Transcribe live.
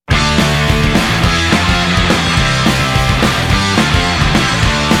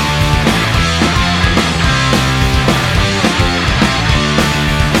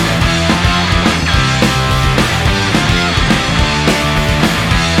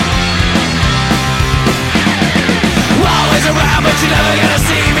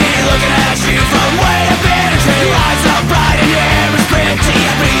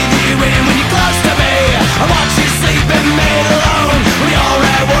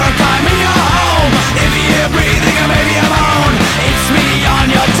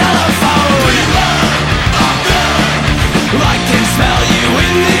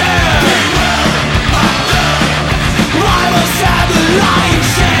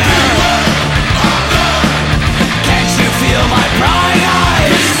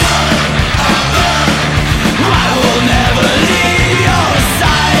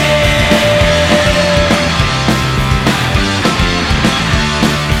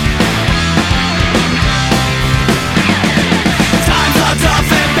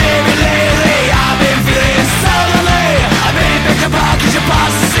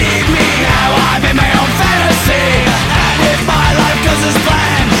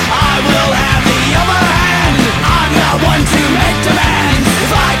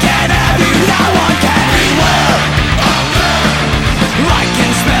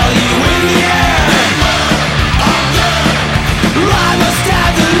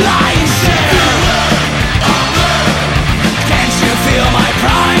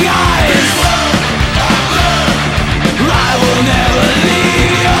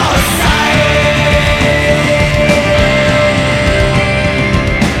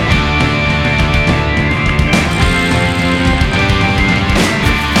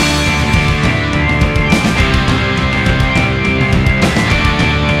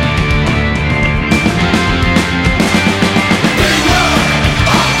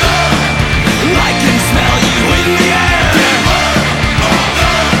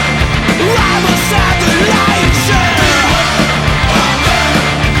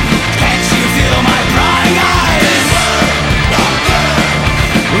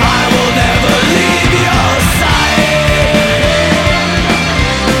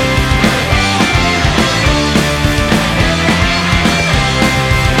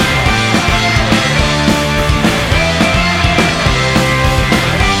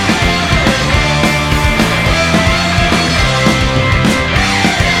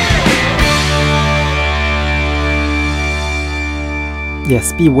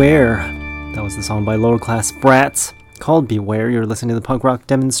Yes, Beware. That was the song by Lower Class Brats called Beware. You're listening to the Punk Rock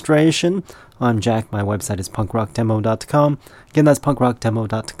Demonstration. I'm Jack. My website is punkrockdemo.com. Again, that's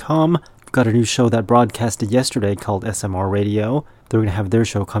punkrockdemo.com. We've got a new show that broadcasted yesterday called SMR Radio. They're going to have their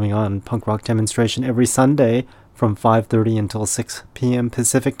show coming on Punk Rock Demonstration every Sunday from 5:30 until 6 p.m.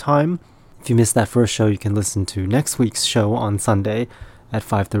 Pacific Time. If you missed that first show, you can listen to next week's show on Sunday at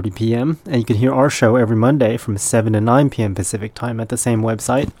 5:30 p.m. And you can hear our show every Monday from 7 to 9 p.m. Pacific Time at the same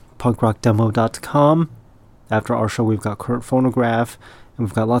website, punkrockdemo.com. After our show, we've got Kurt Phonograph, and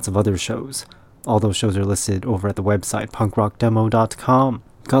we've got lots of other shows. All those shows are listed over at the website, punkrockdemo.com.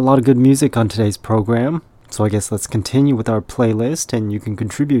 Got a lot of good music on today's program, so I guess let's continue with our playlist, and you can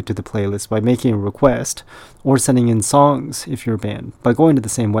contribute to the playlist by making a request or sending in songs if you're a band by going to the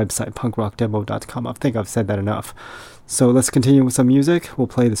same website, punkrockdemo.com. I think I've said that enough. So let's continue with some music. We'll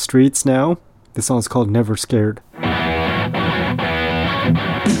play The Streets now. This song is called Never Scared. Hey!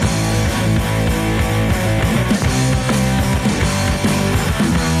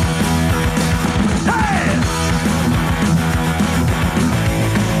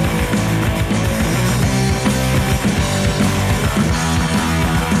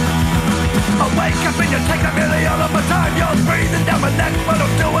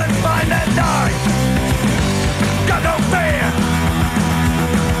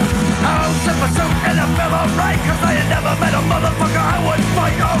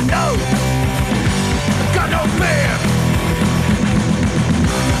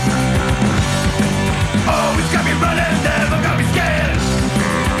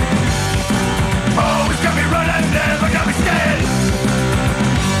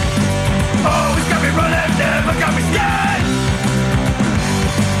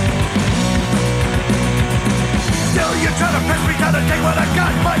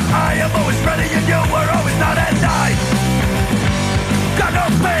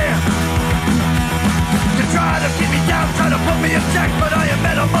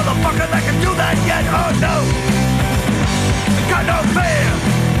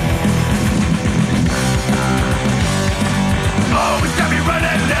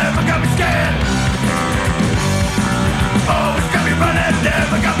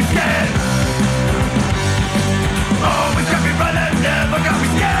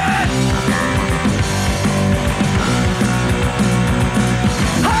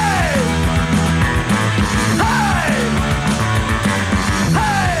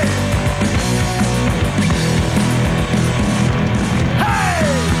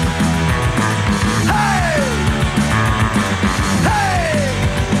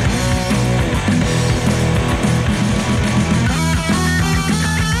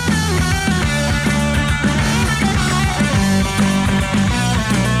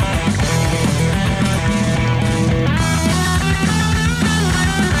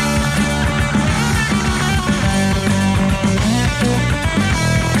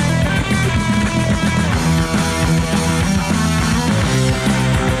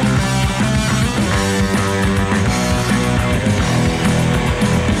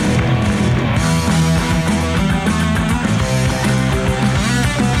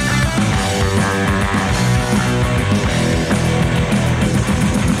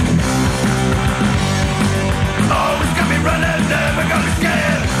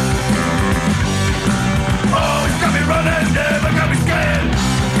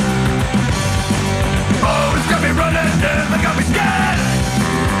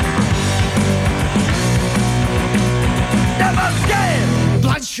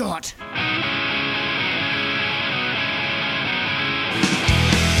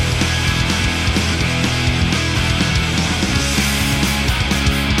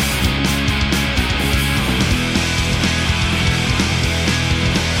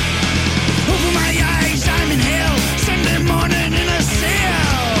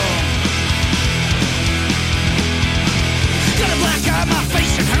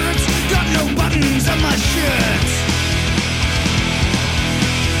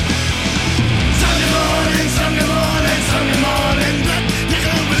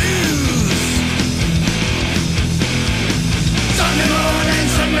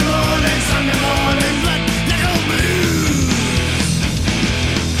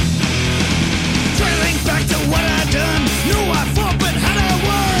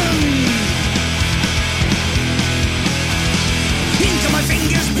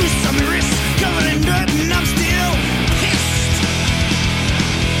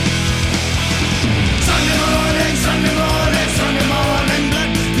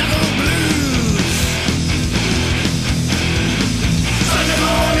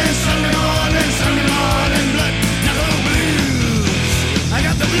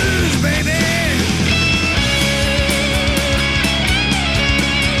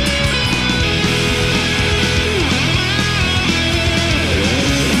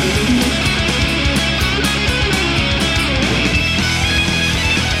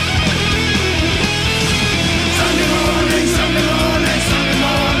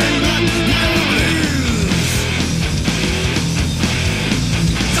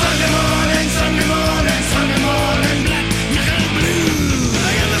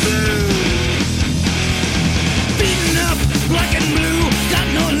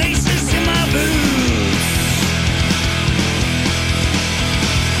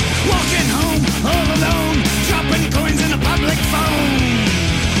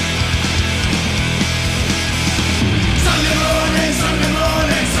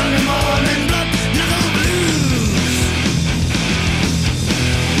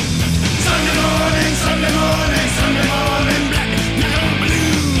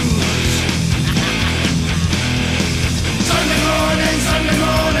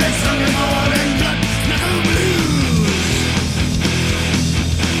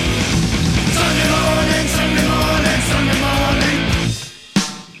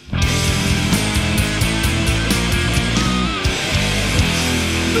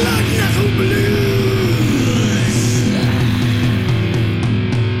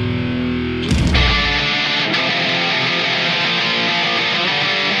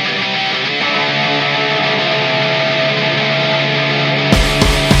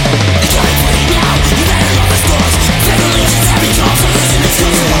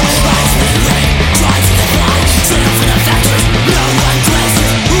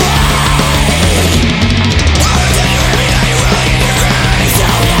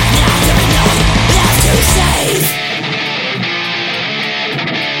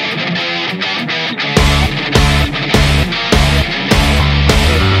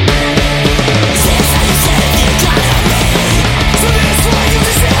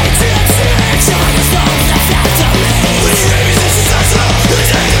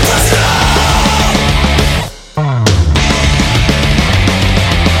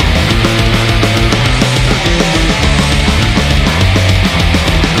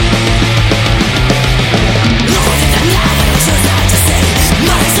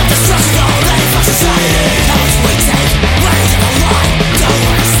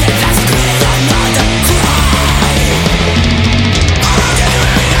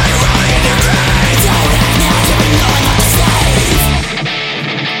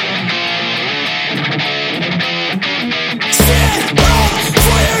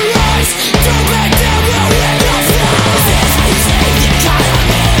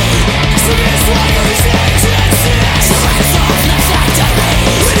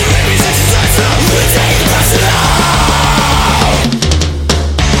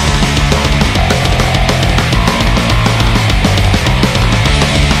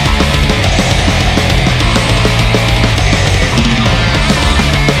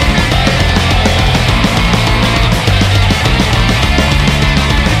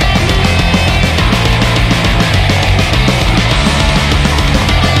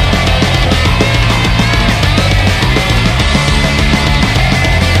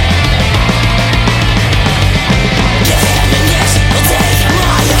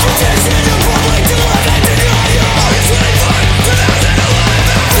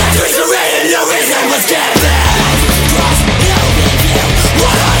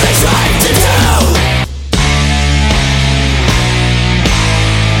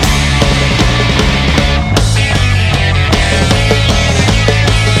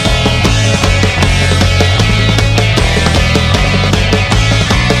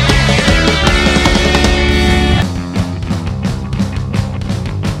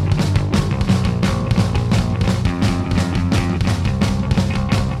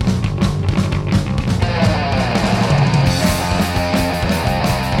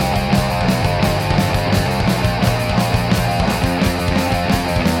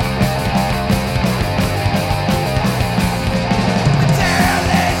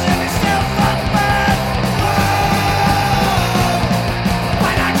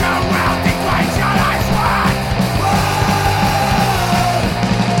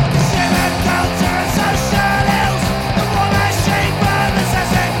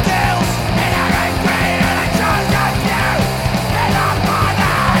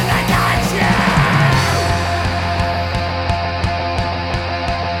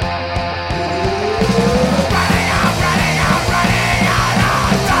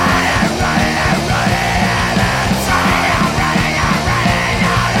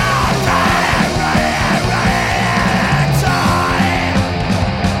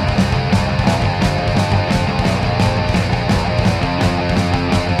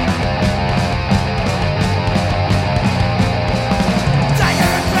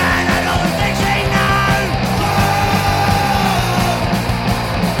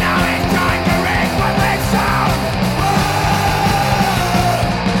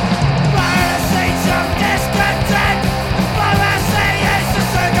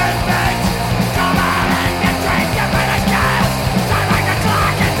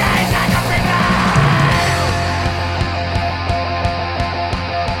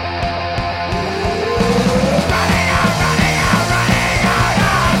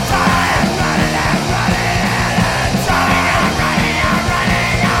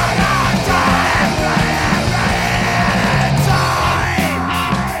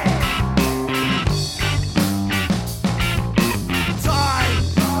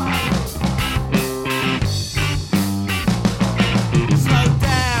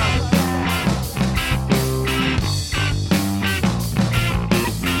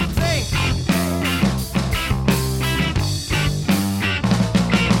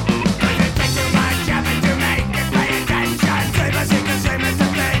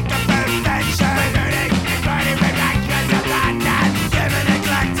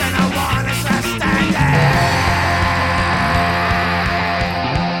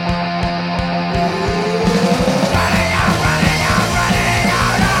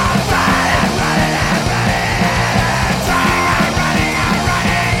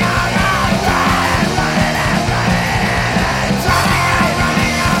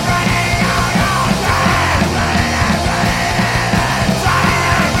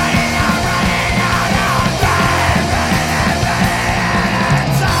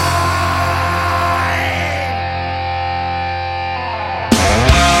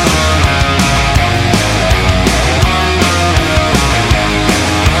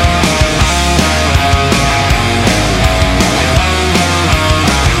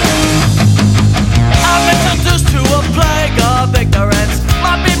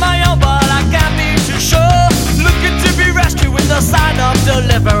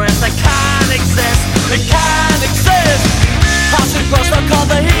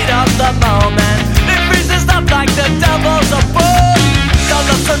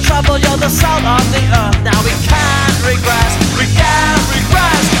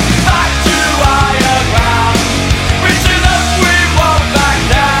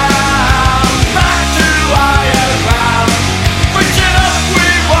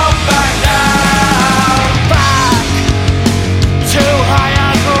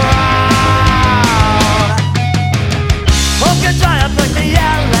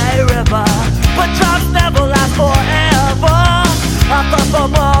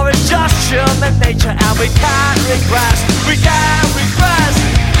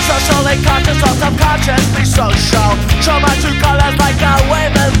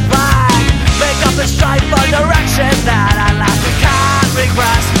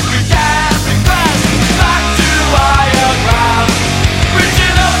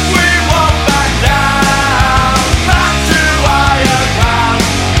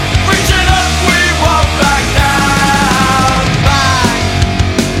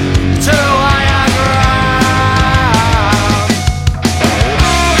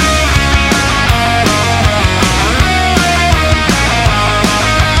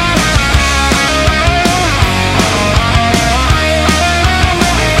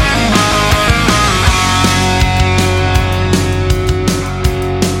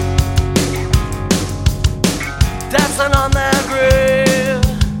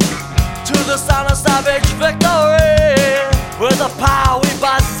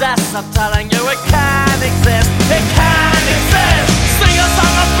 I'm telling you it can exist. It can exist. Sing a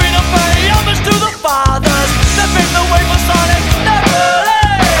song of freedom, pay homage to the fathers that paved the way for Sonic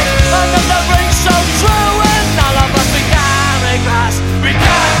Neverland. Another ring so true, and all of us we can regress. We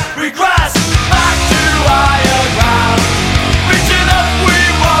can regress back to higher ground. Reaching up, we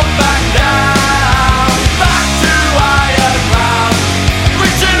won't back down. Back to higher ground.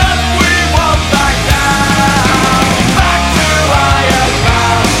 Reaching up, we won't back down. Back to higher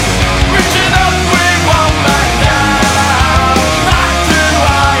ground. Reaching up, we won't back down. Back to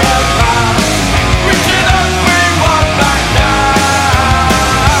higher ground. Reaching up, we won't back down.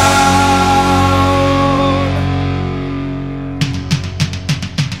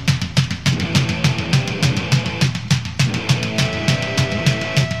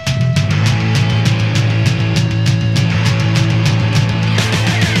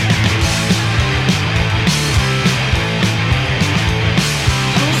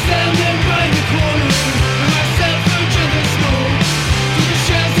 I'm standing by the corner with myself out of the smoke. To the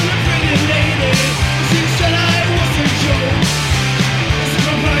shells of a pretty lady, she said I was a joke. It's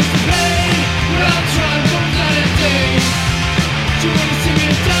a price to pay, but I'll try for another day. Do you wanna see me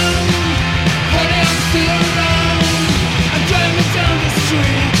down? Honey, I'm still around. I'm driving down the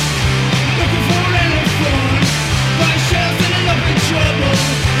street, looking for any fun. My shells ended up in trouble,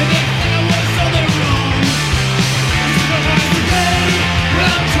 and they thought I was all the wrong. It's a price to pay, but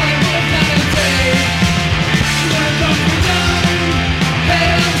I'm trying for another day. You wanna knock me down? Hey,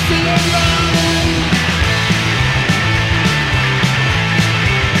 I'm still around.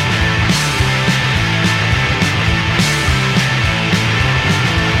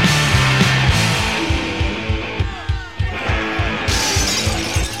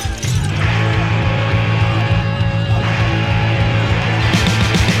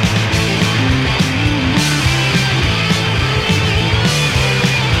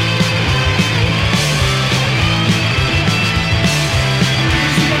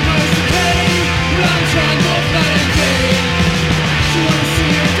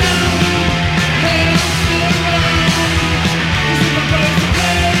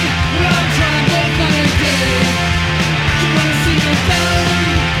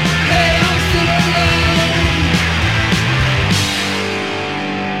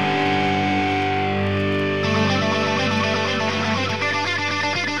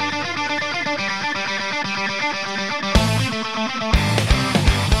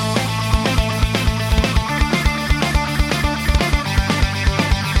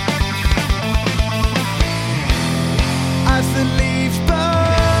 As the leaves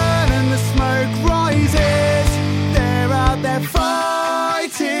burn and the smoke rises, they're out there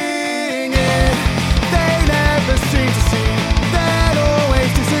fighting it. They never seem to see, they'll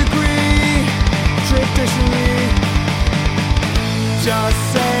always disagree. Traditionally, just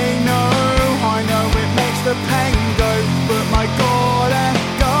say no. I know it makes the pain go, but my God and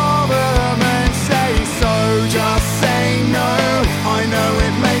government say so. Just say no. I know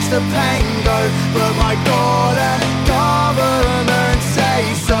it makes the pain go, but my God and government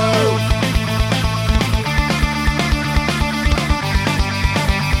say so.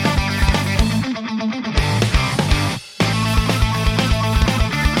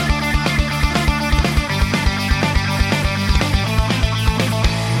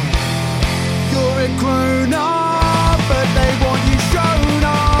 You're a grown up, but they want you shown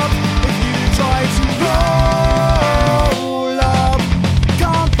up. If you try to roll up,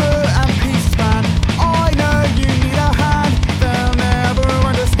 comfort and peace, man. I know you need a hand, they'll never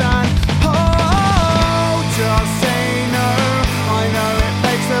understand. Oh, just say no. I know it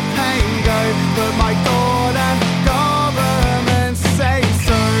makes the pain go, but my God and government say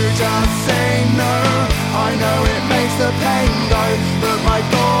so. Just say no. I know it makes the pain go, but my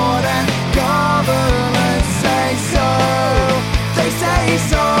God and government say so. They say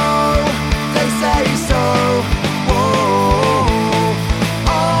so. They say so. Whoa.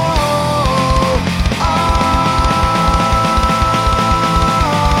 Oh. Ah.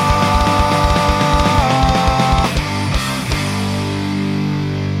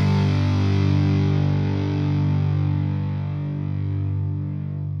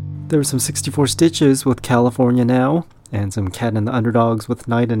 There were some 64 Stitches with California Now, and some Cat and the Underdogs with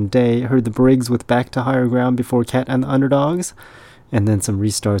Night and Day. Heard the Briggs with Back to Higher Ground before Cat and the Underdogs, and then some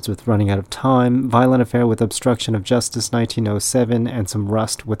restarts with Running Out of Time, Violent Affair with Obstruction of Justice 1907, and some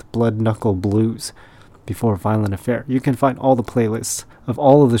Rust with Blood Knuckle Blues before Violent Affair. You can find all the playlists of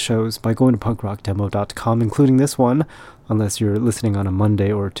all of the shows by going to punkrockdemo.com, including this one, unless you're listening on a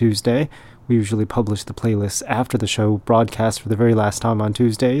Monday or a Tuesday. We usually publish the playlists after the show broadcast for the very last time on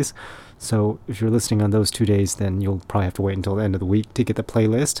Tuesdays. So if you're listening on those 2 days, then you'll probably have to wait until the end of the week to get the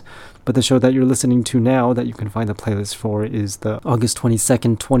playlist. But the show that you're listening to now that you can find the playlist for is the August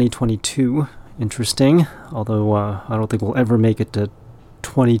 22nd, 2022. Interesting, although I don't think we'll ever make it to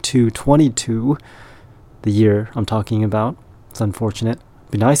 2222, the year I'm talking about. It's unfortunate.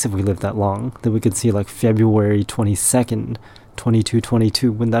 It'd be nice if we lived that long, that we could see like February 22nd,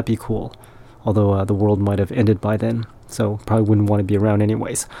 2222. Wouldn't that be cool? Although the world might have ended by then, so probably wouldn't want to be around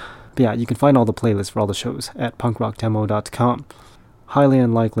anyways. But yeah, you can find all the playlists for all the shows at punkrockdemo.com. Highly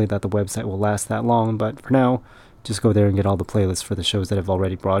unlikely that the website will last that long, but for now, just go there and get all the playlists for the shows that have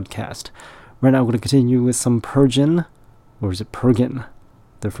already broadcast. Right now, I'm going to continue with some Persian, or is it Pergin?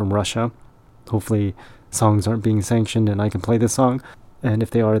 They're from Russia. Hopefully, songs aren't being sanctioned and I can play this song, and if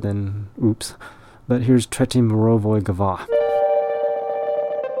they are, then oops. But here's Treti Morovoy Gava.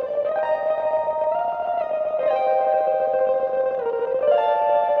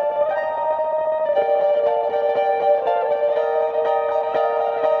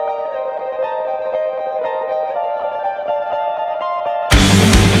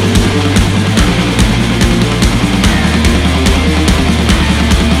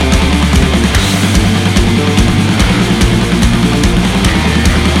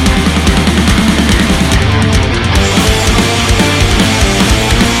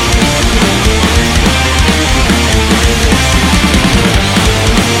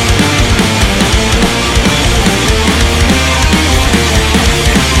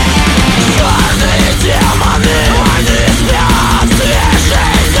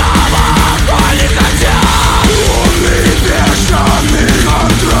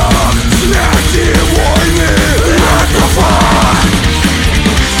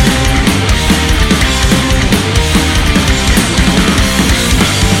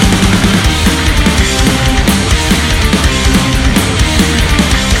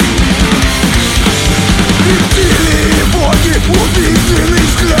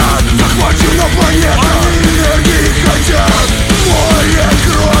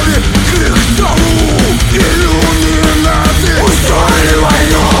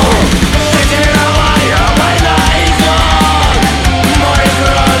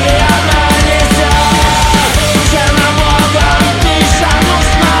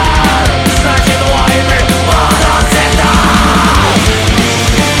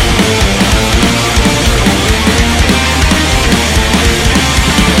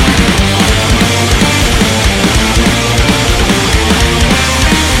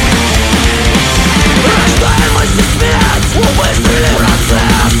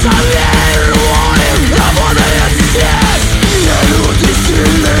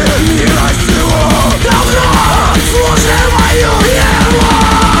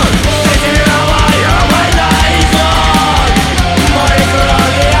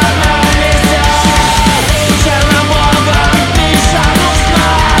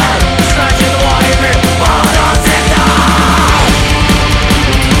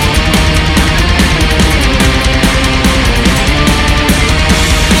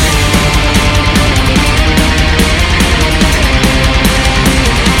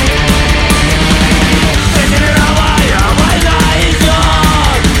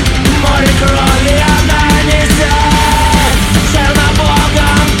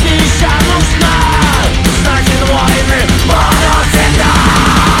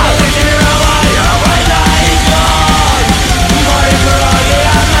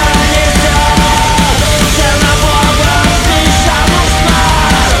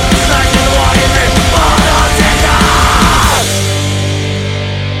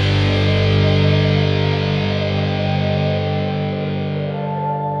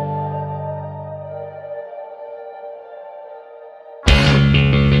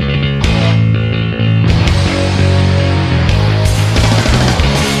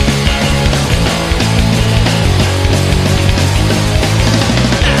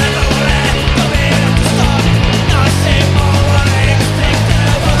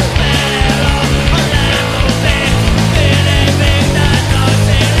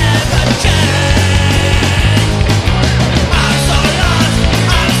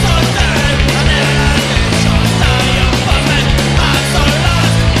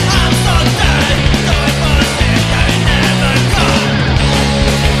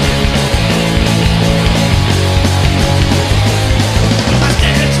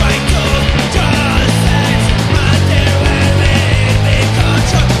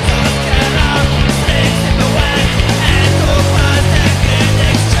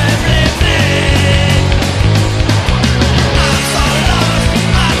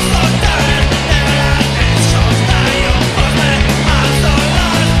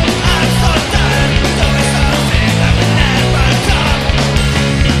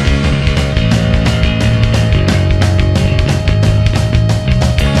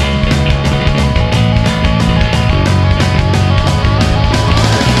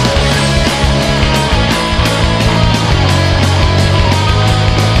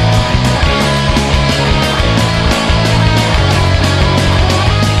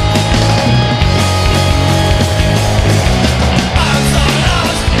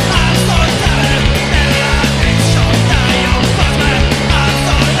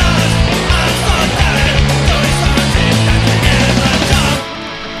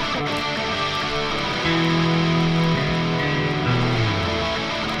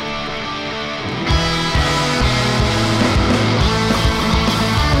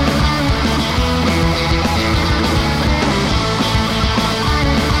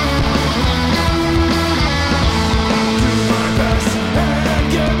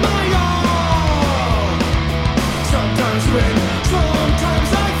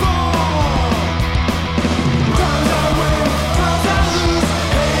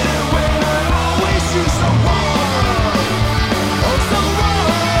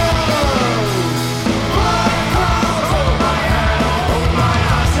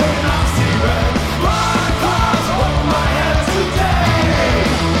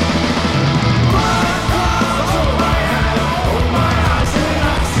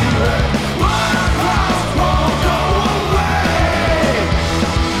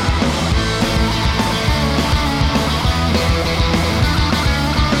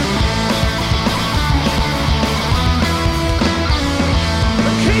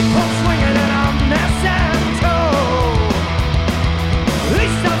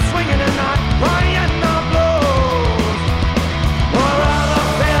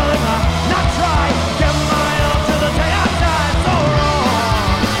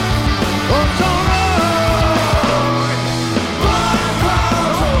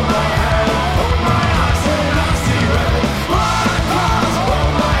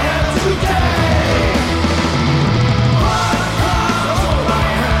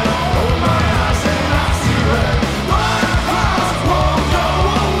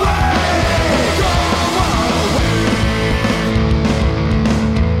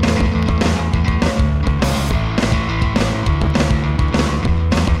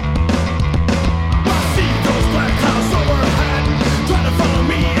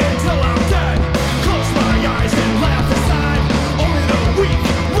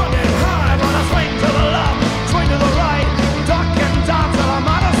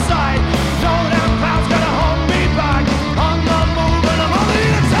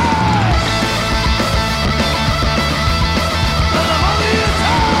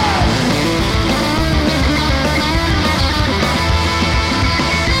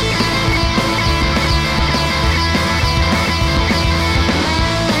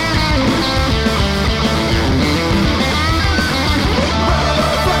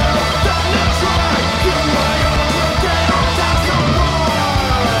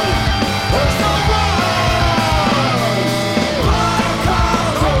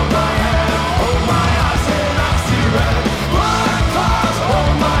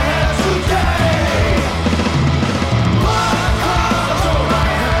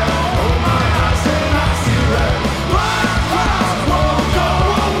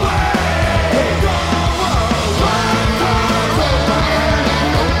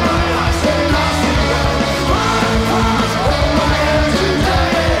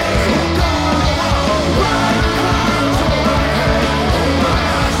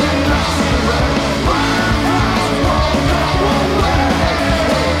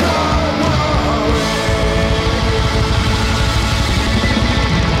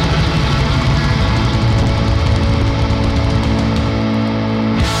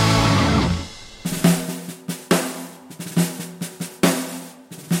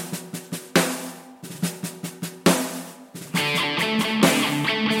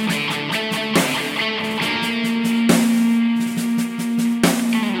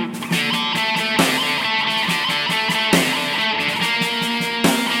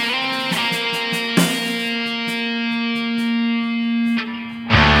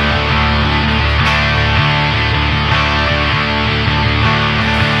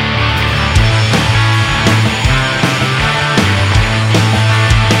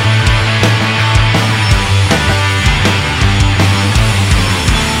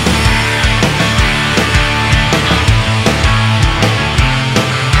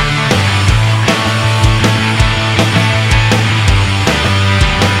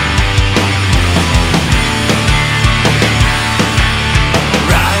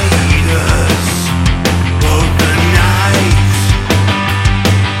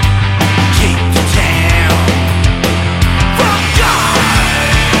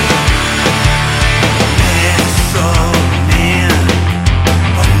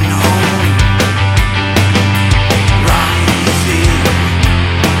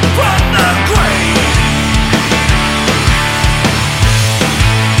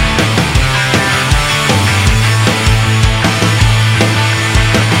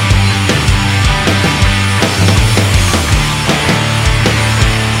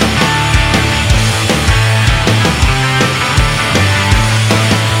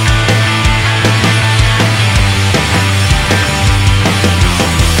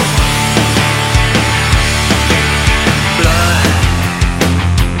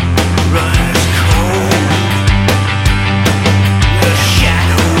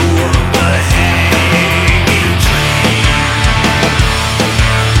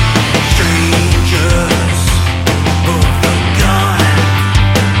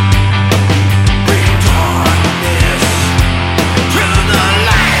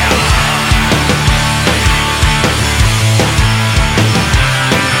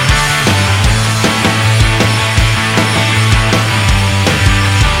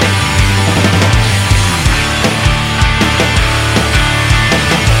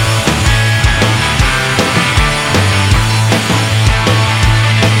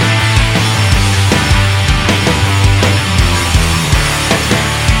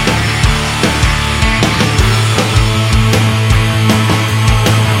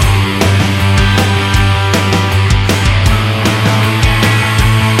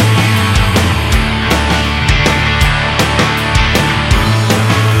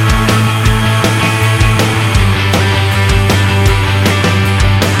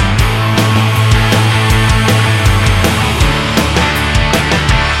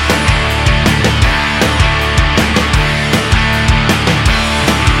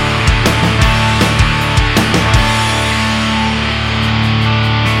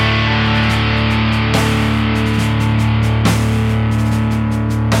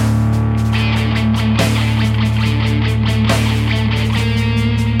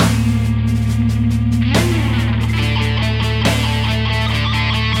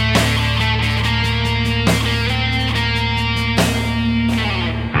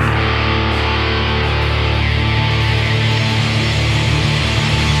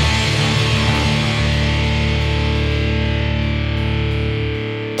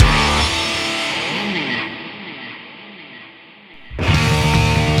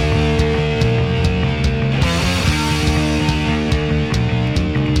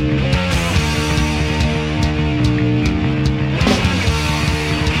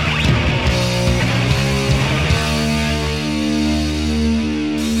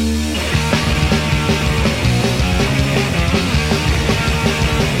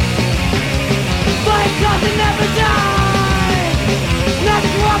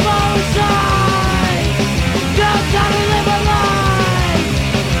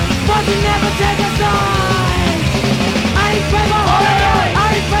 Cause you never take a side. I ain't playboy,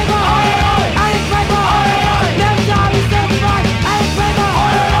 I ain't playboy, I ain't playboy. Never saw me satisfied. I ain't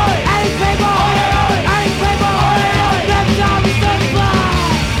playboy, I ain't playboy, I ain't playboy. Never saw me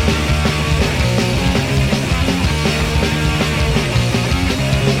satisfied.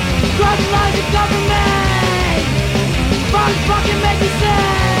 Cross the lines of government. Fucking make me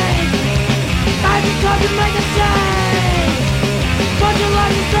sing. I just come to make a change. Bunch of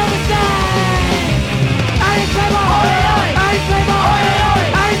life is still the same. I ain't playboy, I ain't playboy,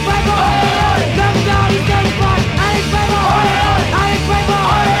 I ain't playboy. Never saw me satisfied. I ain't playboy, I ain't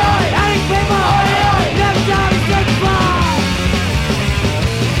playboy, I ain't playboy. Never saw me satisfied.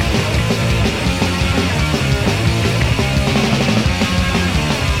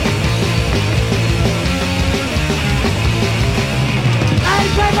 I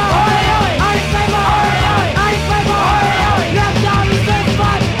ain't playboy, I ain't playboy, I ain't playboy. Never saw me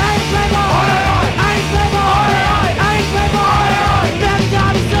satisfied. I ain't playboy, I ain't playboy, I ain't playboy. Never saw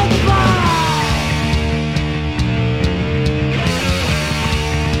me satisfied.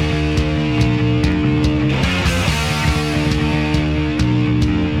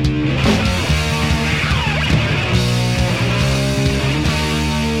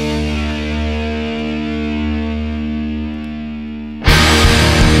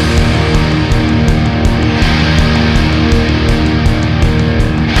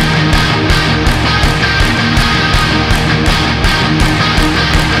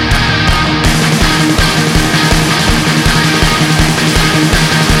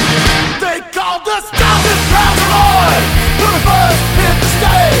 They called us thousand pounds of oil. When we first hit the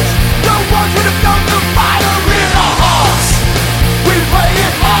stage, no one could have known the fire in our hearts. We play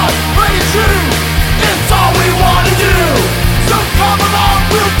it hard, play it true. It's all we want to do. So come along,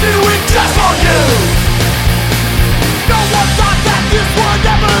 we'll do it just for you. No one thought that this would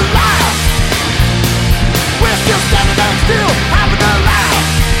ever last. We're still standing there, still having a laugh.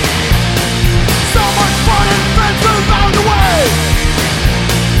 So much fun and friends along the way.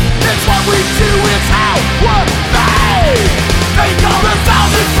 It's what we do, it's how we're made. They call us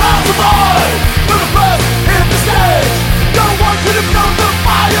thousand pounds of oil. When we first hit the stage, no one could have known the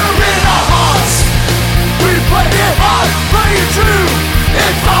fire in our hearts. We play it hard, play it true.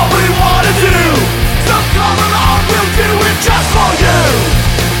 It's all we want to do. So come along, we'll do it just for you.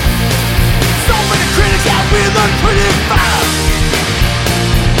 So many critics and we learn pretty fast.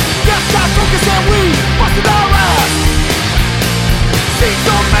 Just got focused and we busted our ass. Seen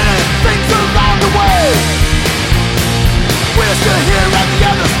so many things along the way. We're still here and the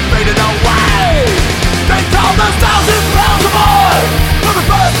others faded away. They called us thousand pounds of oil. When we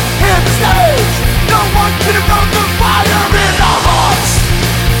first hit the stage, no one could have known the fire in our hearts.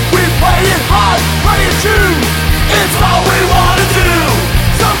 We play it hard, play it true. It's all we want to do.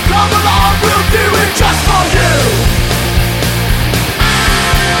 So come along, we'll do it just for you.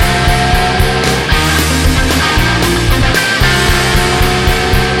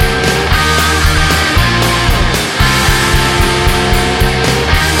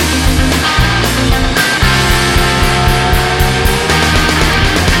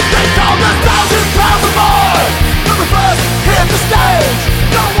 They called us thousand pounds of oil. When we first hit the stage,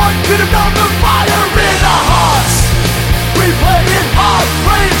 no one could have known the fire in our hearts. We play it hard,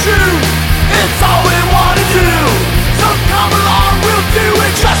 play it true. It's all we want to do. So come along, we'll do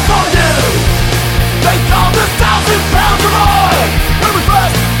it just for you. They called us thousand pounds of oil. When we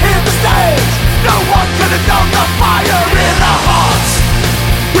first hit the stage, no one could have known the fire in our hearts.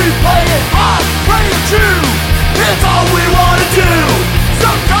 We play it hard, play it true. It's all we want to do. So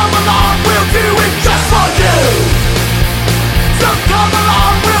come along, we'll do it just for you. So come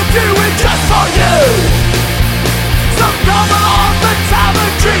along, we'll do it just for you. So come along, let's have a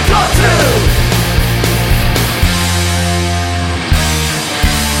drink or two.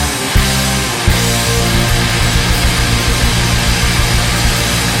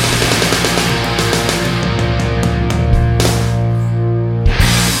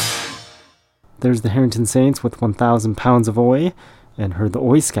 There's the Harrington Saints with 1,000 Pounds of Oi, and heard the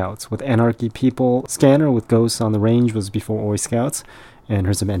Oi Scouts with Anarchy People. Scanner with Ghosts on the Range was before Oi Scouts, and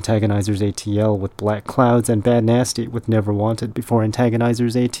heard some Antagonizers ATL with Black Clouds, and Bad Nasty with Never Wanted before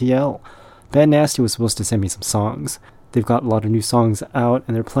Antagonizers ATL. Bad Nasty was supposed to send me some songs. They've got a lot of new songs out,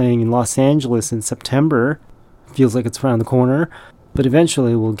 and they're playing in Los Angeles in September. Feels like it's around the corner, but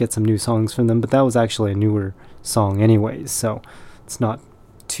eventually we'll get some new songs from them, but that was actually a newer song anyways, so it's not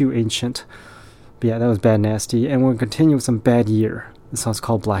too ancient. But yeah, that was Bad Nasty, and we're going to continue with some Bad Year. This song's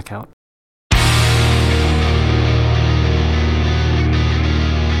called Blackout.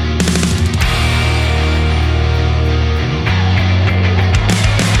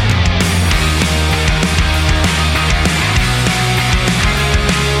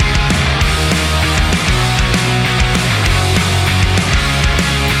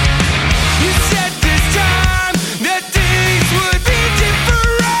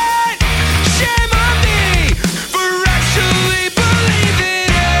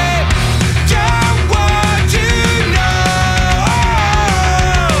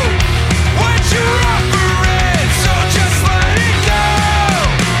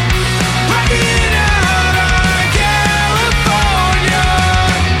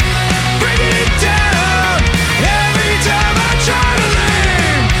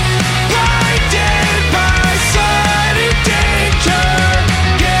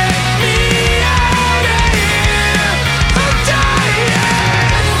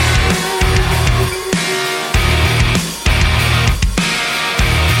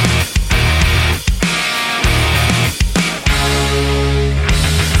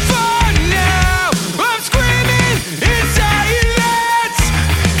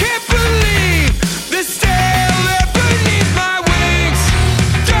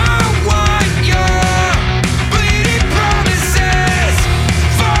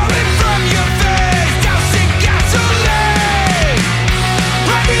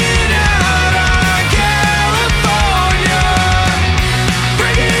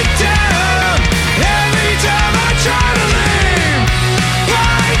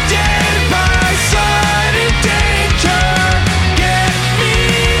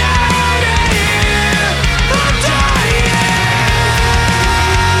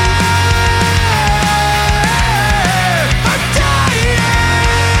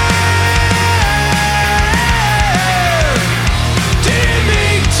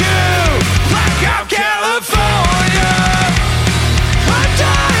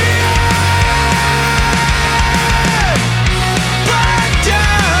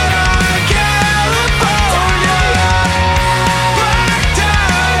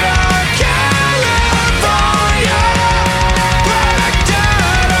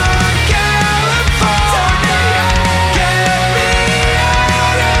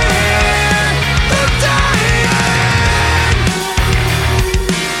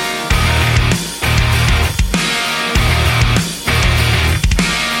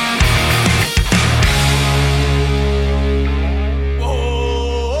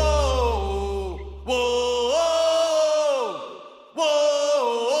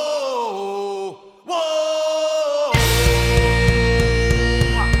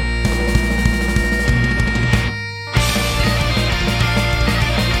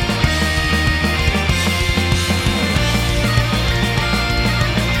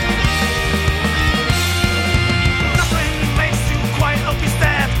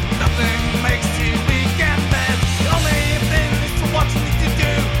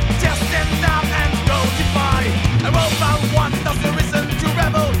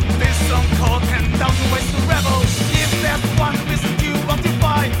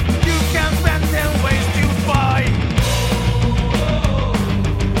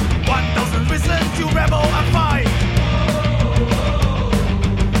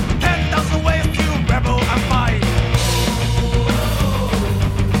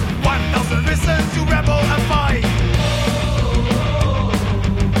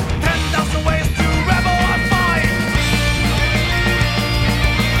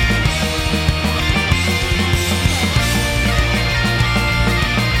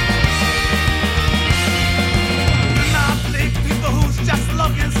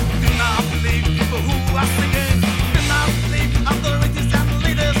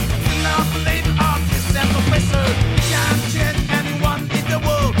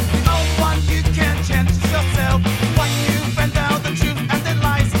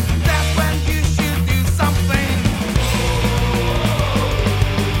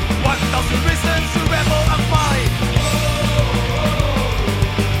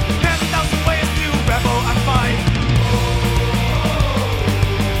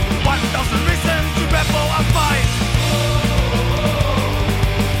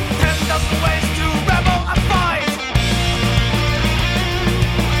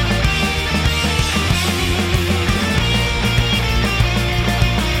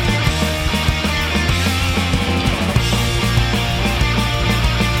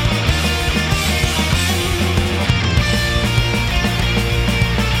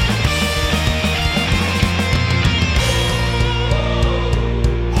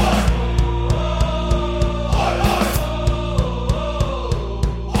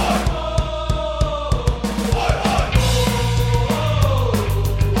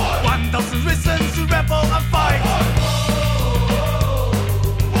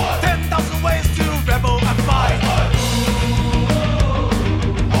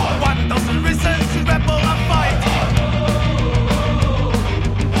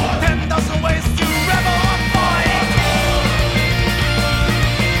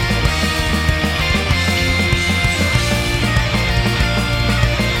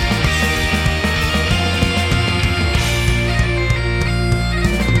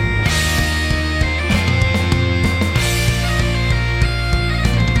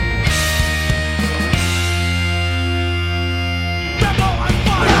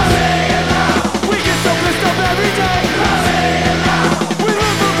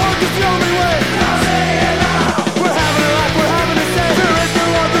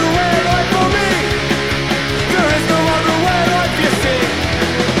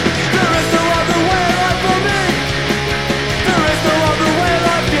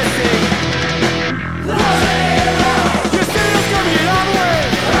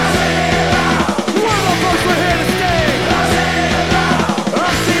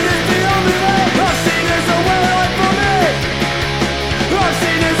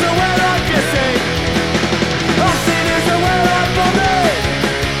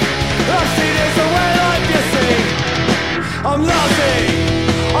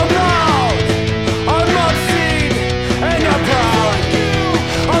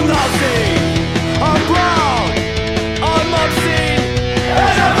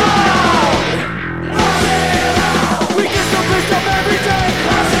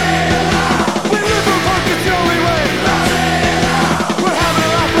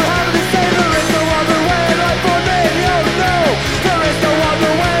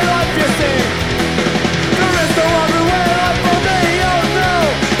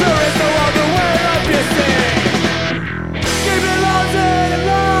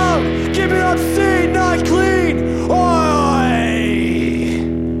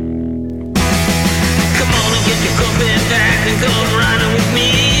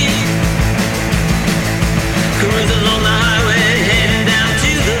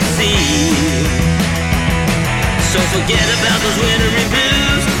 those wintry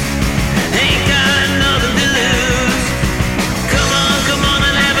blues. Ain't got nothing to lose. Come on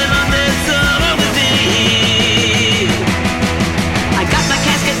and have it on this summer with me. I got my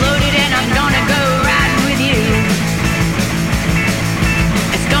casket loaded and I'm gonna go riding with you.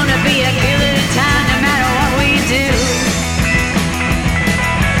 It's gonna be a killer time no matter what we do.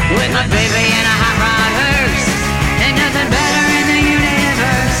 With my baby in a hot rod hearse, ain't nothing better in the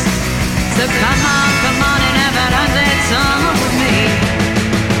universe. So come on and have it on that summer with me.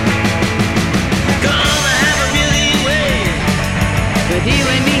 Gonna have a really wave. With you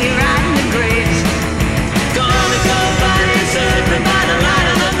and me riding the grapes. Gonna go body surfing by the light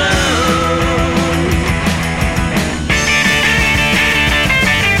of the moon.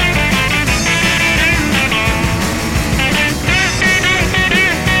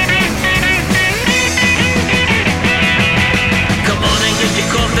 Come on and get your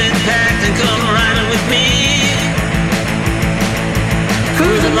coffin packed and come riding with me.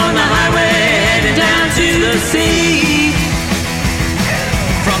 Cruise along the highway, heading down to the sea.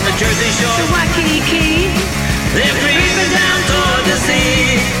 From the Jersey So Shore, Waikiki. they're creeping down toward the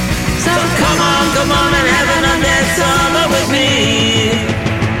sea. So come on and have an undead summer with me.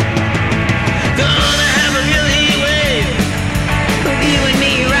 Gonna have a really wave. With you and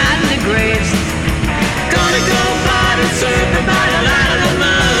me riding the grapes. Gonna go body surfing by the light of the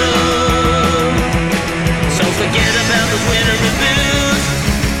moon. So forget about those winter blues.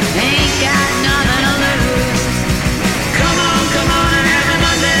 Ain't got nothing to lose. Come on and have an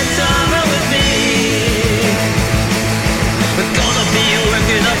undead summer with me. We're gonna be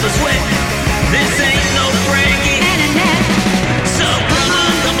working up a sweat. This ain't no Frankie. And a net. So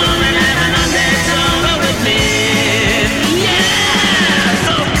come on and have an undead summer with me. Yeah!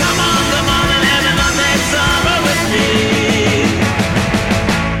 So come on and have an undead summer with me.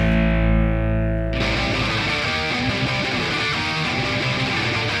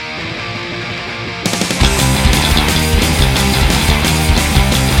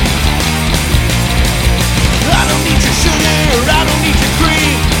 I don't need your sugar, I don't need your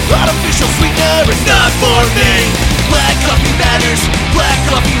cream. Artificial sweetener is not for me. Black coffee matters, black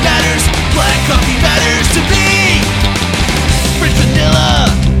coffee matters, black coffee matters to me. French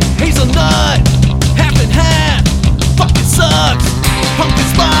vanilla, hazelnut, half and half, fucking sucks. Pumpkin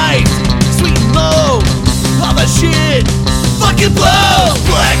spice, sweet and low, all that shit fucking blows.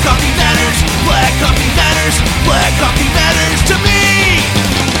 Black coffee matters, black coffee matters, black coffee matters to me.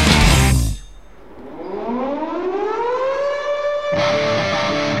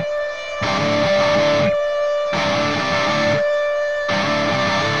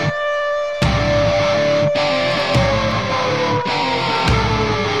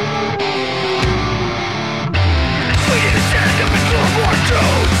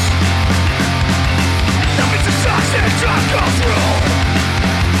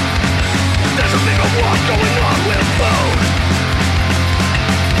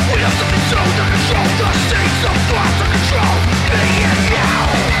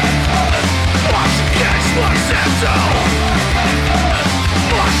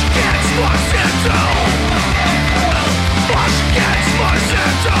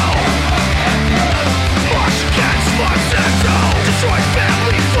 Destroy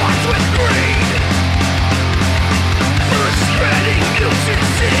family bonds with greed. Spreading guilt and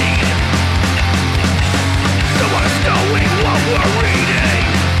seed. No one is knowing what we're reading.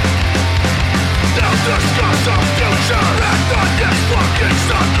 They'll discuss our future and the next fucking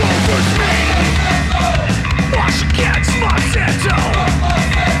sun over me. Wash against Monsanto.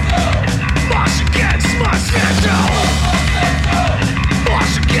 Wash against Monsanto.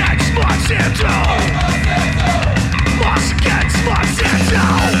 Wash against Monsanto. Wash against Monsanto.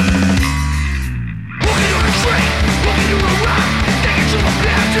 Walking on a train, walking on a rock. Thinking to the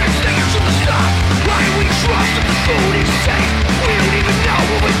bastards, thinking to the stop. Why we trust that the food is safe? We don't even know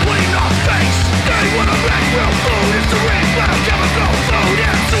what we put in our face. They wanna make real food is the ring, but I'll never go food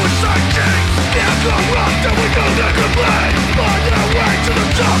and suicide chains. They're corrupt and we know they complain. On their way to the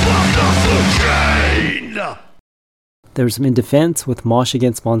top of the food chain. There's some In Defense with Mosh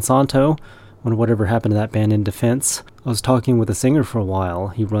Against Monsanto. When whatever happened to that band In Defense. I was talking with a singer for a while.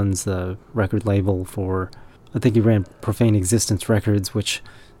 He runs the record label for, I think he ran Profane Existence Records, which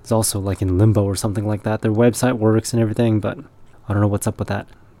is also like in limbo or something like that. Their website works and everything, but I don't know what's up with that.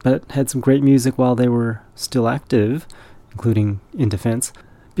 But had some great music while they were still active, including In Defense.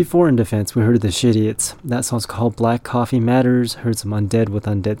 Before In Defense, we heard the Shitidiots. That song's called Black Coffee Matters. Heard some Undead with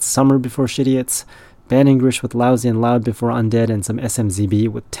Undead Summer before Shitidiots. Bad English with Lousy and Loud before Undead, and some SMZB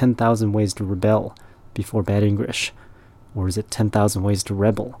with 10,000 Ways to Rebel before Bad English. Or is it 10,000 Ways to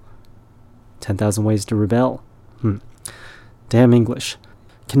Rebel? 10,000 Ways to Rebel. Damn English.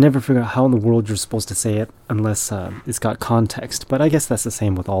 Can never figure out how in the world you're supposed to say it unless it's got context. But I guess that's the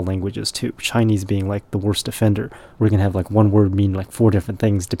same with all languages too. Chinese being like the worst offender. We're going to have like one word mean like 4 different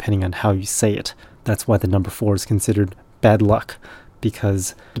things depending on how you say it. That's why the number 4 is considered bad luck.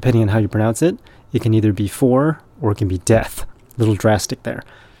 Because depending on how you pronounce it, it can either be 4 or it can be death. A little drastic there.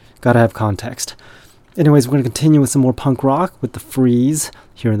 Gotta have context. Anyways, we're going to continue with some more punk rock with the Freeze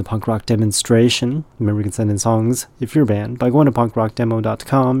here in the punk rock demonstration. Remember, you can send in songs if you're a band by going to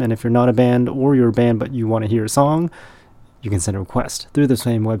punkrockdemo.com, and if you're not a band or you're a band but you want to hear a song, you can send a request through the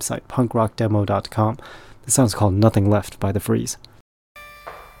same website, punkrockdemo.com. This song's called Nothing Left by the Freeze.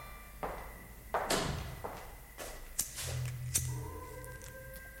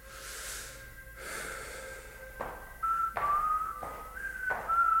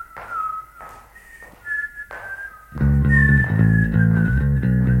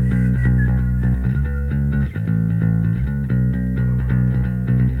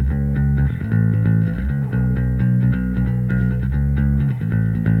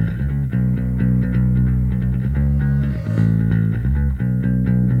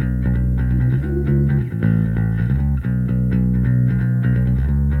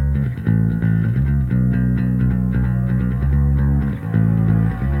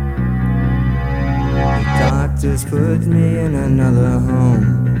 Doctors put me in another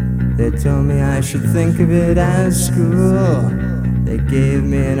home. They told me I should think of it as school. They gave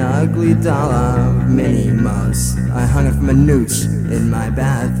me an ugly doll of Minnie Mouse. I hung it from a noose in my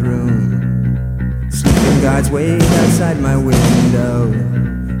bathroom. Sleeping guards wait outside my window.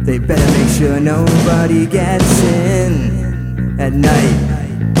 They better make sure nobody gets in. At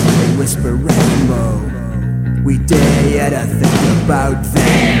night, they whisper rainbow. We dare yet to think about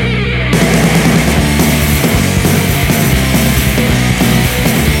them.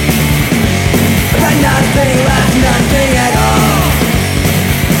 Got nothing left, nothing at all.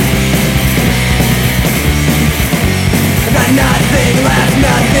 Got nothing left,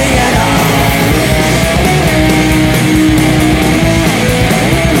 nothing at all.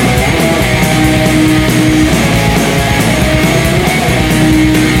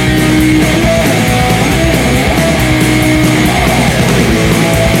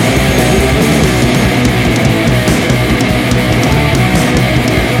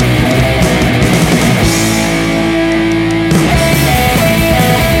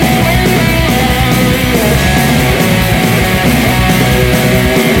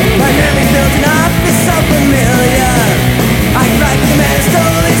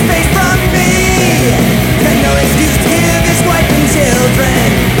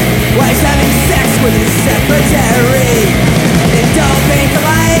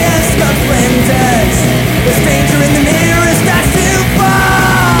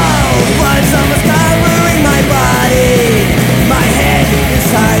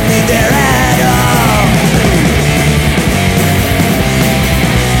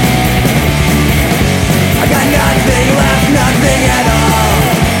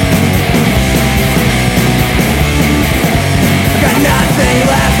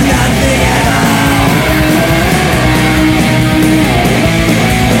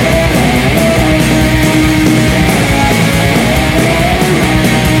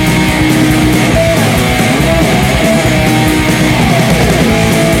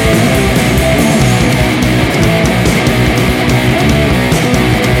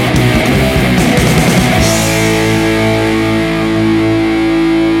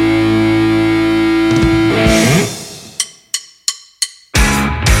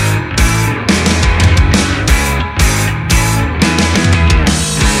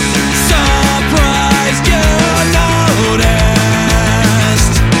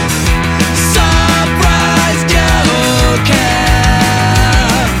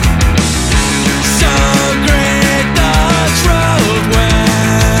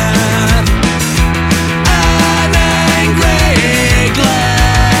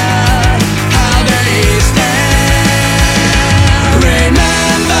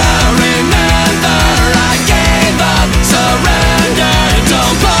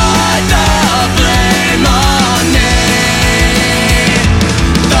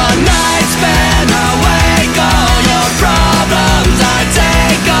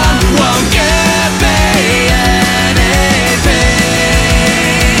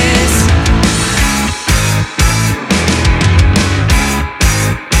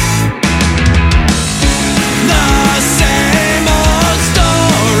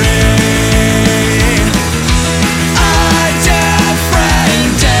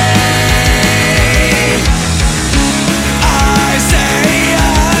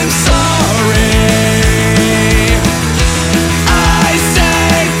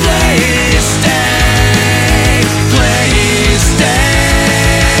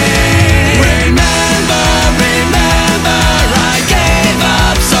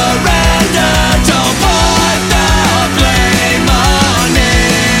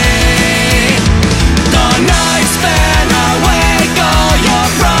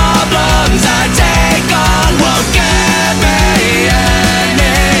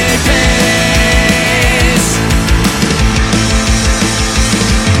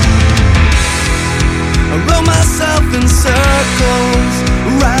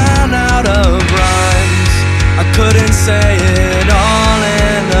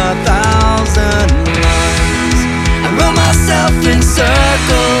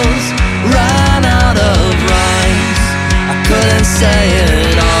 say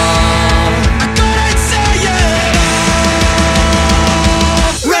it all. I couldn't say it all.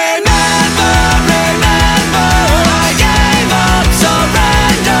 Remember, remember, I gave up,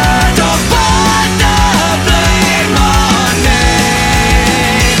 surrendered. Don't put the blame on me.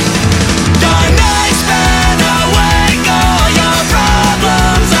 The night spent awake, all your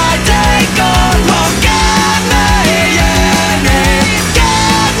problems I take on won't get me any,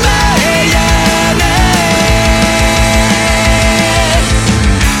 get me any.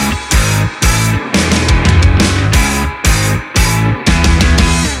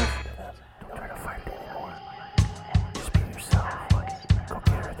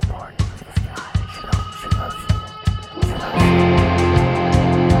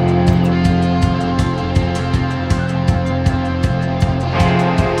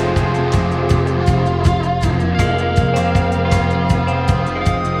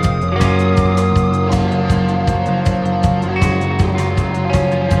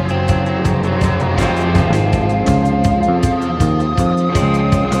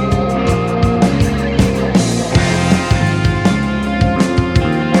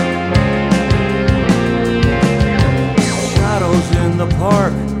 Shadows in the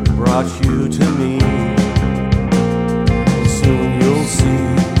park brought you to me. And soon you'll see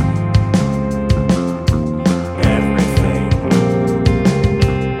everything.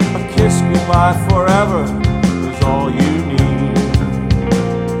 A kiss goodbye forever is all you need.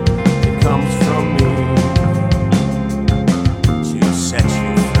 It comes from me to set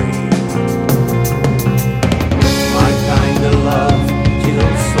you free. My kind of love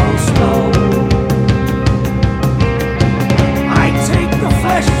kills so slow. I take the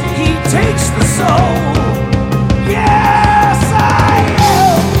flesh, he takes the soul. Yes, I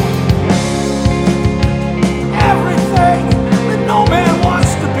am everything that no man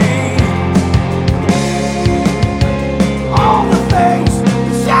wants to be. All the things that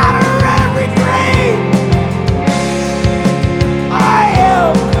shatter every dream. I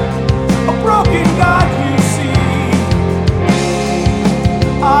am a broken God, you see.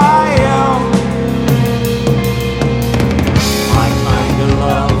 I am. My kind of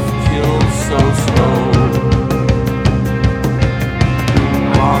love kills so slow.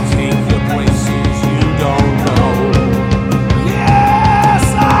 I'll take you places you don't know. Yes,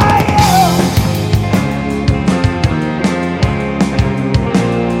 I am.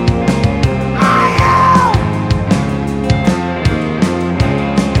 I am.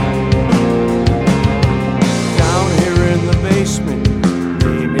 Down here in the basement,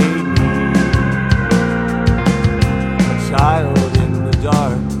 they made me a child in the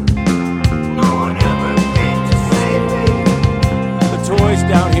dark. No one ever came to save me. The toys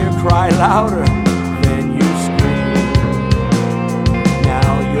down here cry louder than you scream.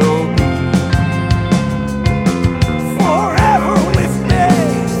 Now you'll be forever with me.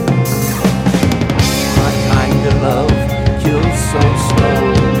 My kind of love kills so slow.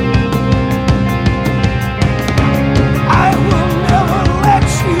 I will never let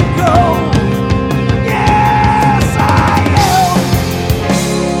you go. Yes, I am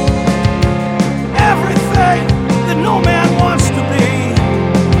everything that no man wants to be.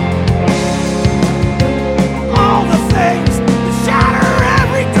 All the things that shatter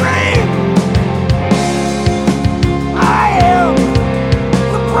every dream. I am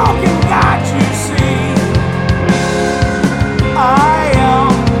the broken God you see. I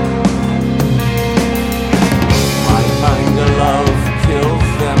am. My kind of love kills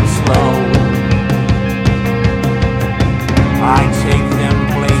them slow. I take them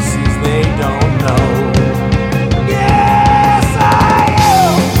places they don't know. Yes, I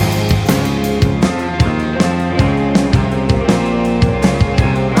am.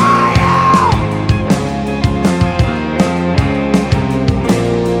 I am.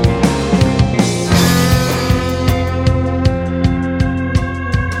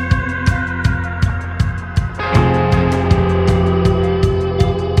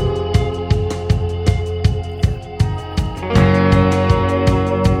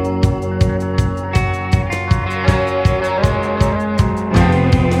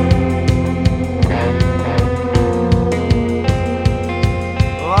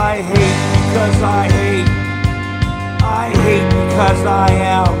 Well, I hate because I hate. I hate because I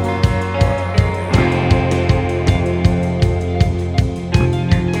am.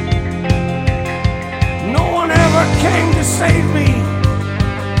 No one ever came to save me.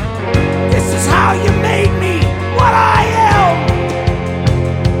 This is how you made me what I am.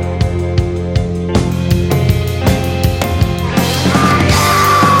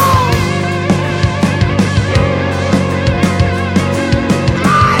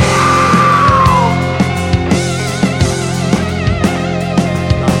 I am.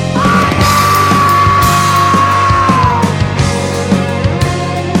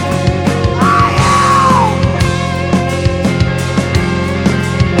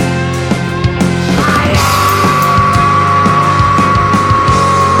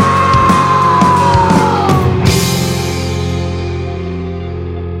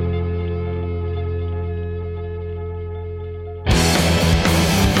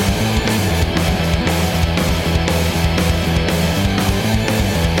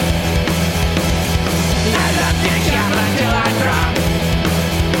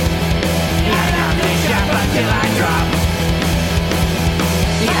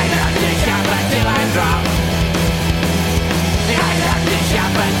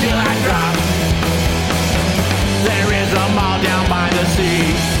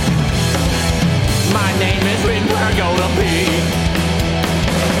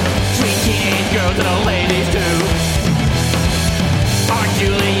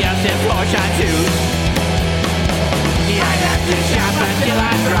 choose. I'd have to shop until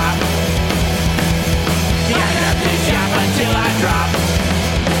I drop. I'd have to shop until I drop.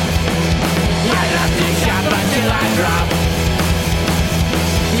 I'd have to shop until I drop.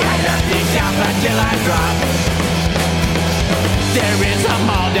 I'd have to shop until I drop. There is a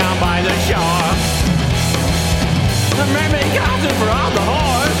mall down by the shore. A mermaid costume for all the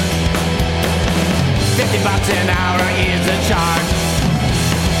whores. $50 an hour is a charge.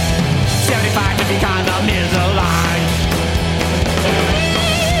 75 if your condom is a large.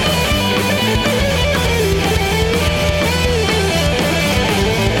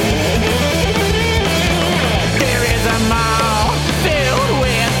 There is a mall filled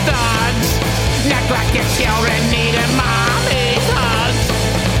with thugs. Act like your children needing mommy's hugs.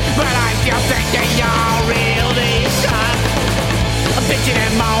 But I still think that y'all really suck. Bitching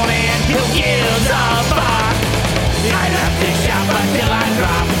and moaning, who gives a fuck? I'd have to shop until I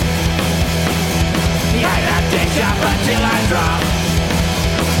drop. I'd have to shop until I drop.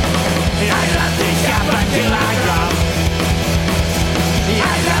 I'd have to shop until I drop.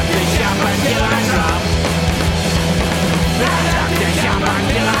 I'd have to shop until I drop. I'd have to shop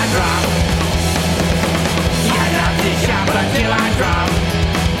until I drop. I'd have to shop until I drop.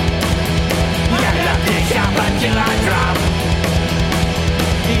 I'd have to shop until I drop.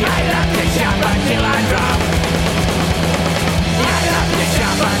 I'd have to shop until I drop. I'd have to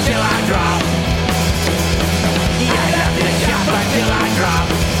shop until I drop. I'd have to shop until I drop.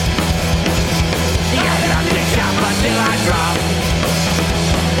 I'd have to shop until I drop.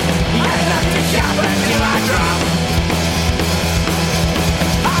 I'd have to shop until I drop.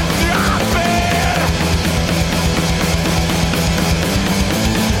 I'm dropping.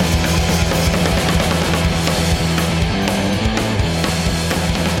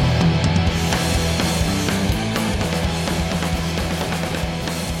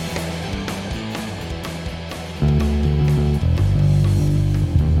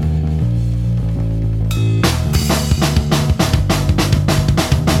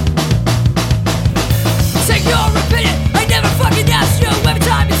 Take your opinion, I never fucking asked you. Every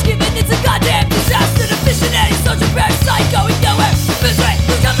time it's given, it's a goddamn disaster. The visionary, social parasite, going nowhere. Misery,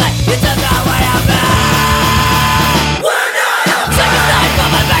 who comes like, it does not way out there. Take a knife on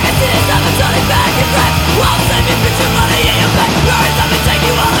my back, I see this, I'm turning back and breath. While saving picture money in your back. Worries, I'm gonna take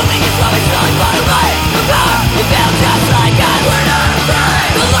you all the week, it's always really far away. The power, you fail just like us. We're not afraid.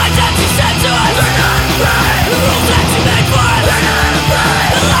 The lines that you said to us. We're not afraid. The rules that you made for us. We're not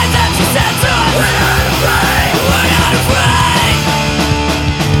afraid. The lines that you said to us. We're not afraid. We're not afraid.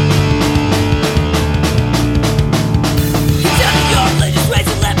 Condemning your religious ways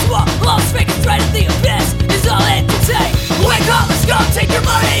and left wall. Lost speaking straight at the abyss is all it can take. Wake up, let's go, take your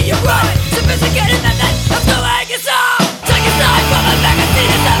money, you're right. Sophisticated and then have to hang us up. Take a knife from my back, I see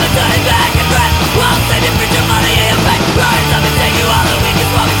this, I'm turning back and breath.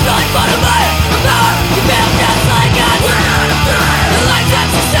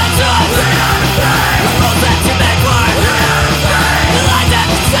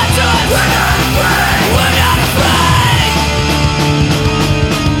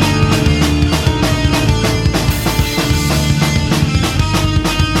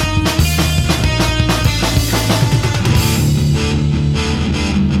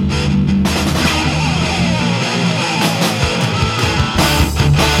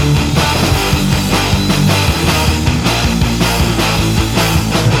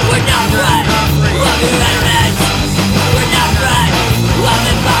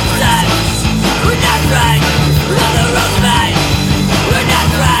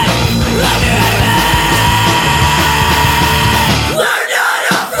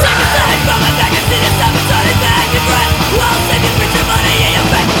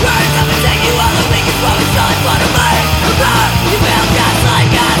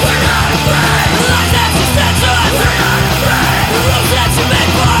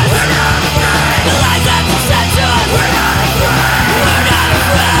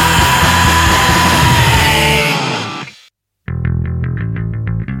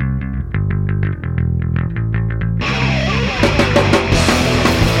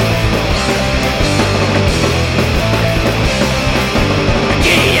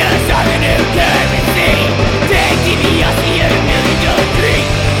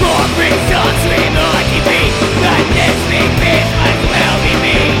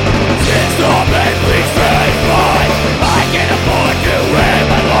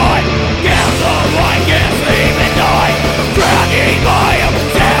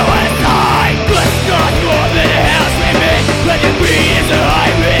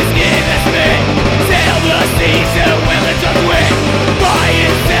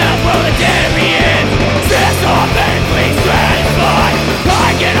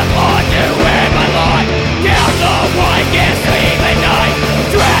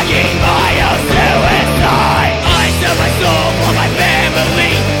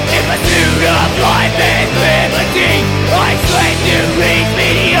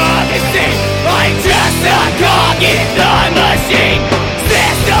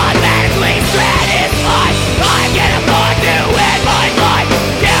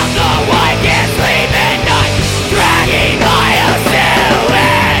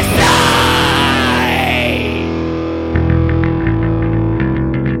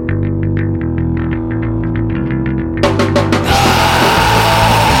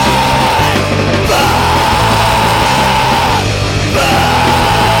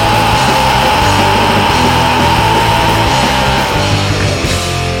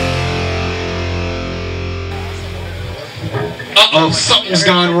 Uh-oh, something's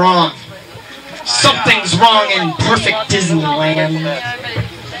gone wrong. Something's wrong in perfect Disneyland.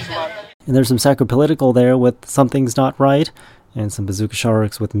 And there's some Psychopolitical there with Something's Not Right, and some Bazooka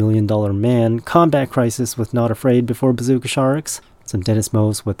Sharks with $1 Million Man, Combat Crisis with Not Afraid before Bazooka Sharks, some Dennis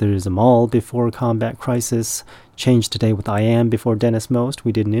Most with There's a Mall before Combat Crisis, Change Today with I Am before Dennis Most.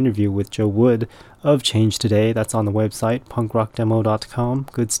 We did an interview with Joe Wood of Change Today, that's on the website, punkrockdemo.com,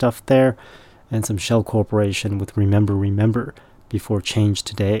 good stuff there, and some Shell Corporation with Remember Remember before Change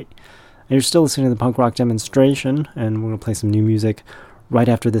Today. And you're still listening to the Punk Rock Demonstration, and we're going to play some new music right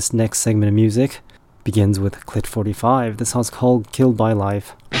after this next segment of music. Begins with Clit 45. This song's called Killed by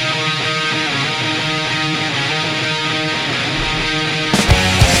Life.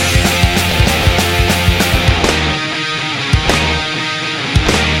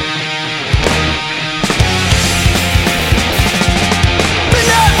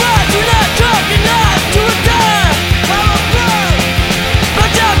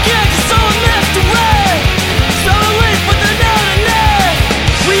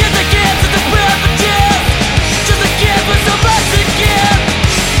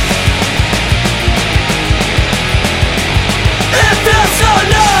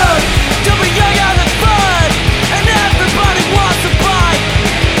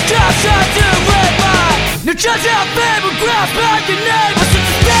 Judge our favor, grasp at your neighbor, since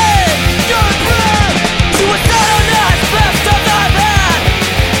the day you're proud. Suicidal nights, best stuff I've had.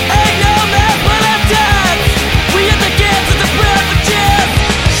 Ain't no man but a dance. We hit the games with the prayer for chance.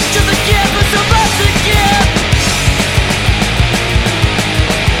 Just a gift with so much to give.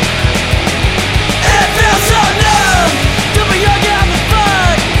 It feels so numb to be young and having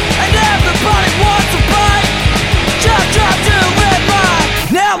fun, and everybody wants to bite. Just try to red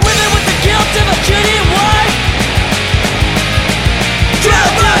mine. Now living with the guilt of a shitty wife.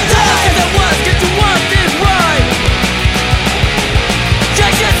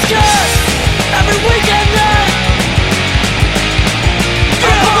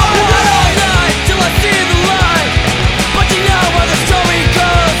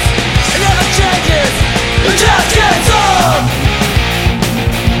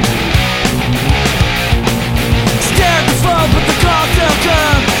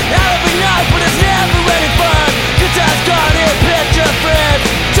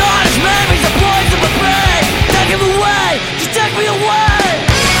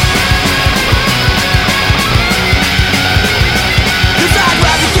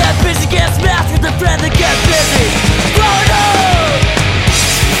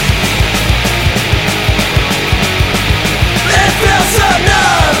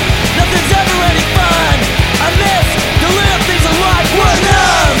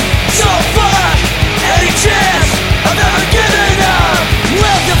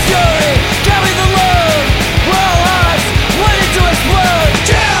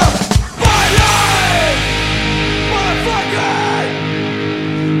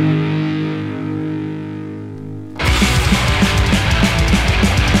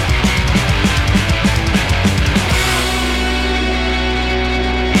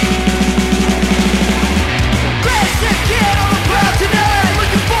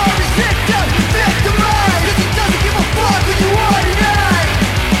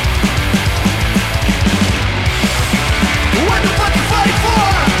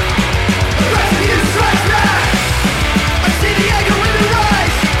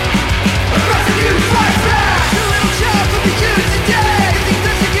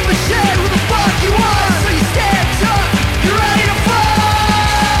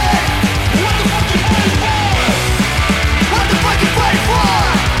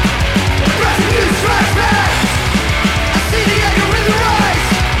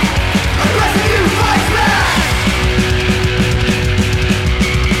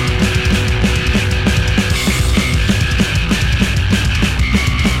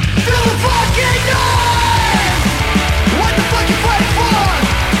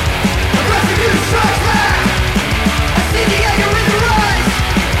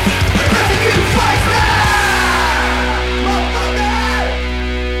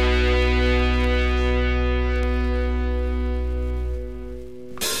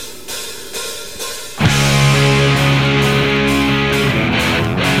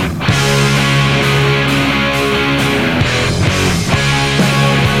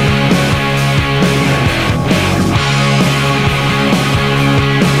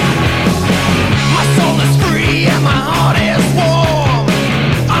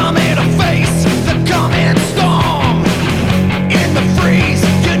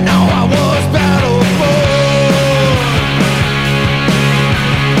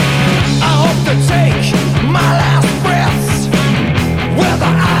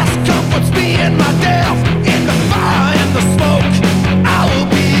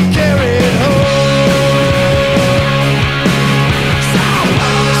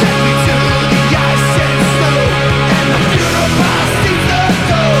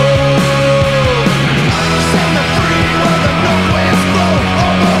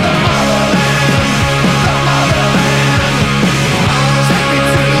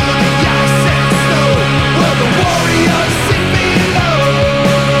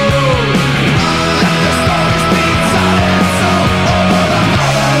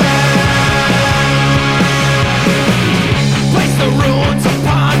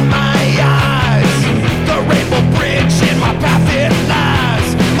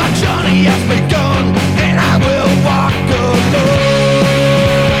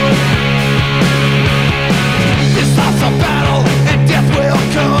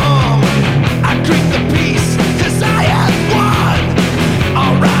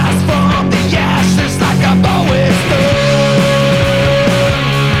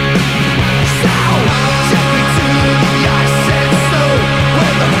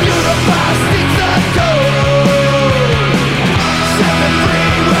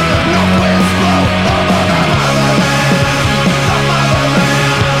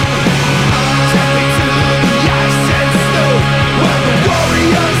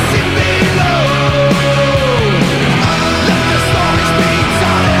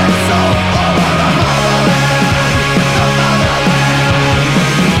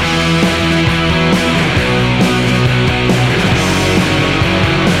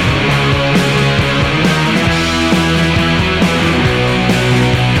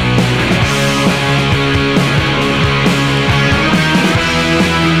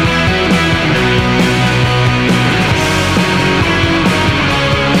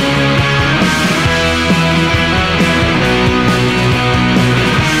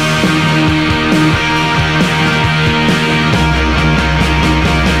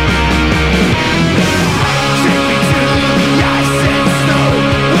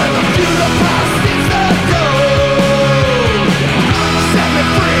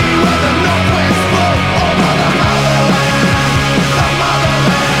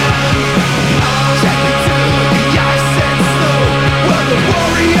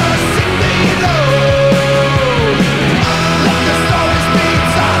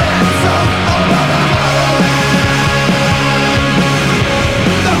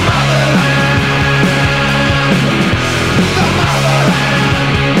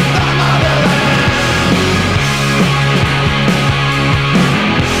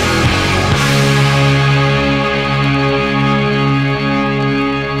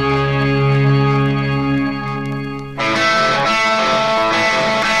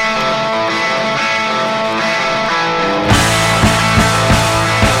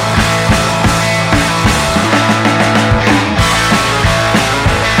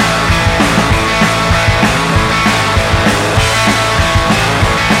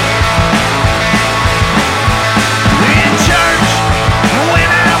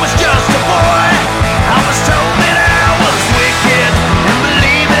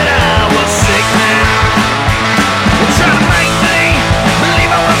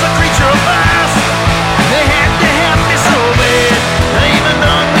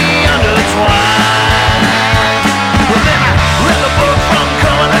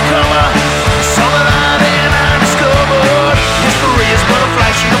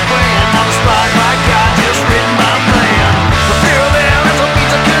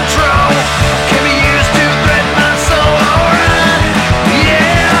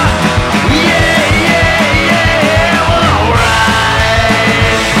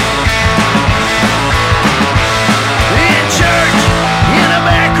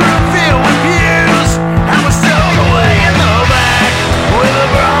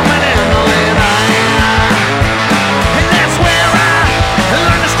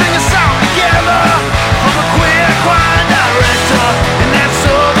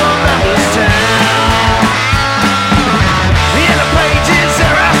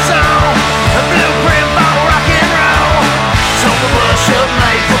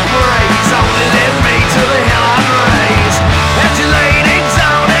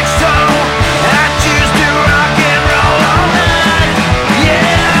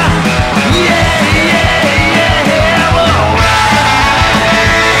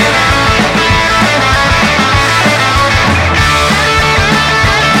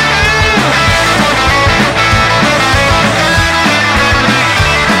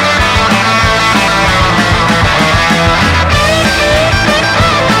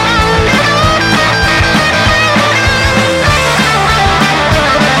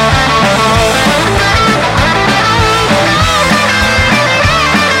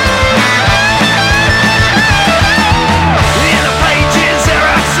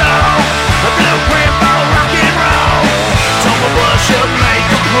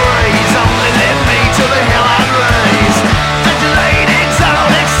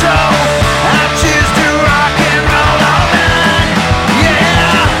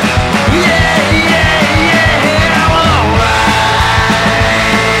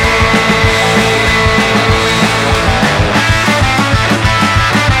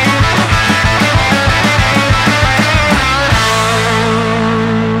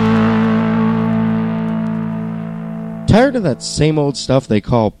 Tired of that same old stuff they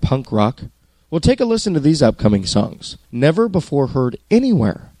call punk rock? Well, take a listen to these upcoming songs. Never before heard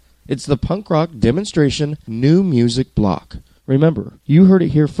anywhere. It's the Punk Rock Demonstration New Music Block. Remember, you heard it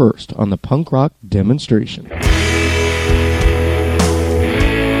here first on the Punk Rock Demonstration.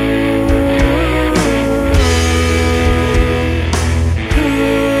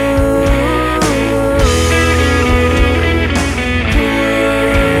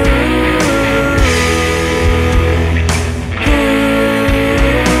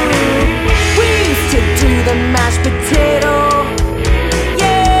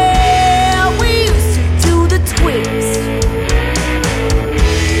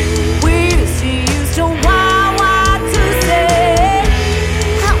 We used to use to wow wow.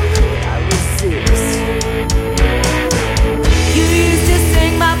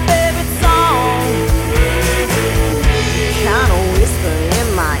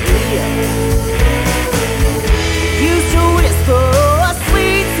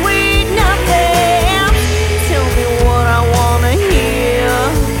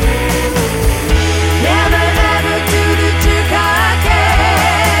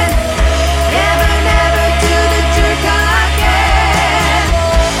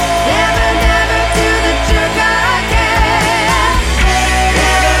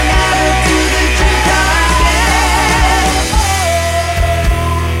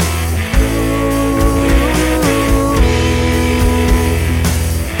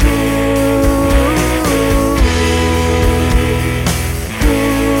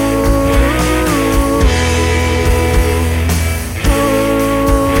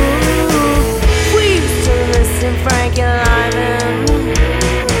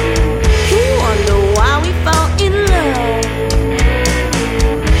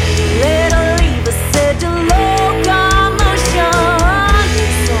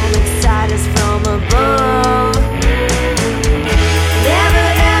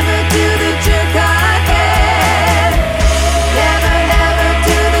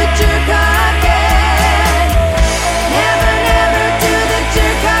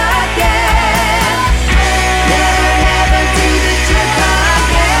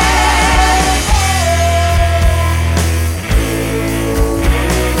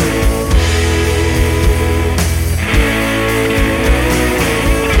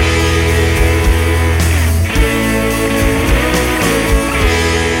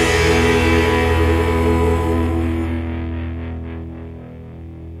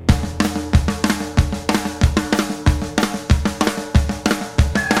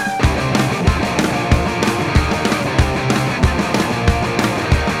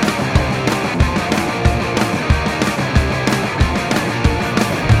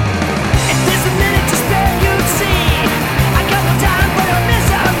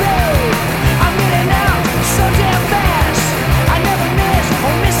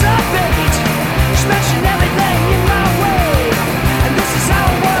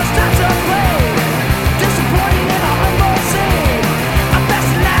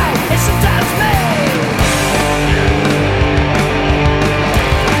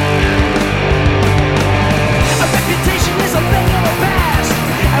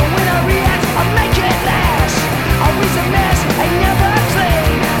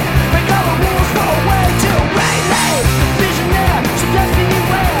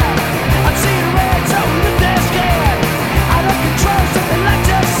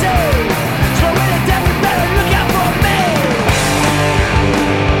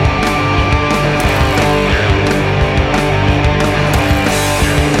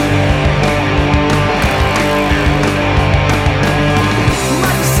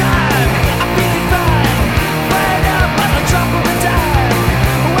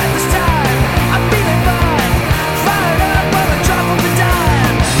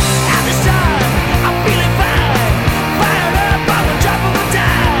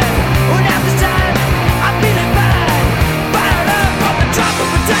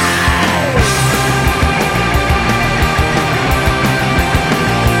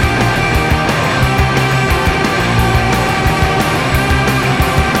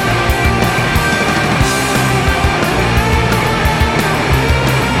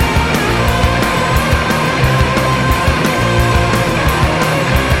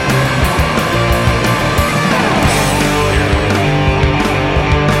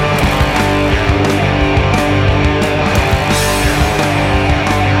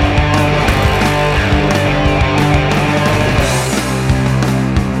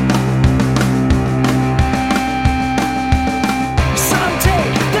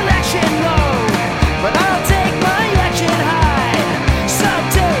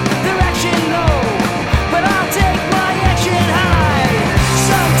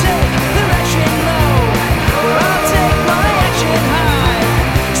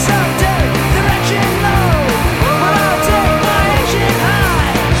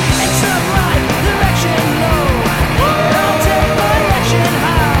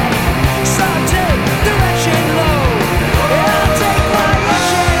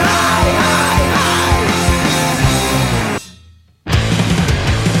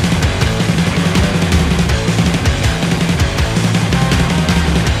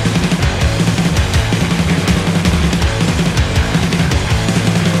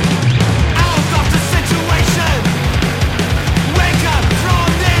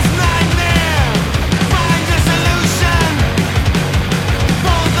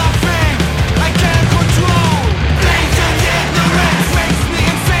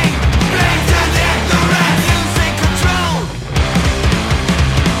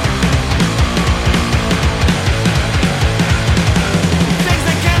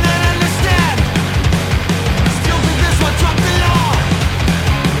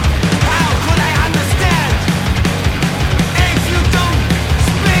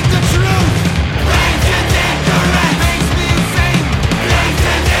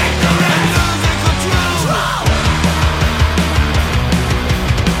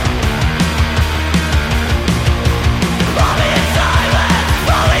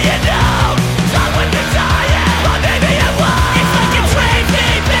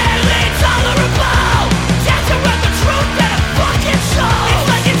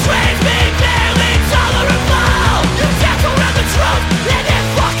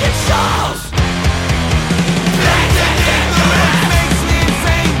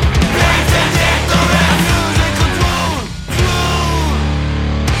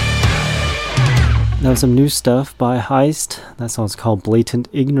 have some new stuff by Heist. That song's called Blatant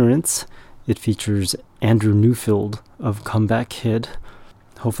Ignorance. It features Andrew Neufeld of Comeback Kid.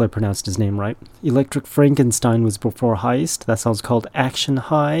 Hopefully I pronounced his name right. Electric Frankenstein was before Heist. That song's called Action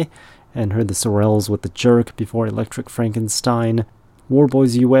High. And heard the Sorrells with The Jerk before Electric Frankenstein.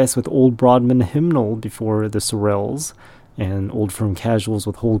 Warboys US with Old Broadman Hymnal before the Sorrells. And Old Firm Casuals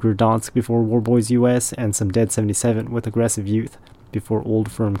with Holger Dansk before Warboys US. And some Dead 77 with Aggressive Youth before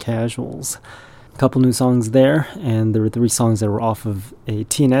Old Firm Casuals. A couple new songs there, and there were 3 songs that were off of a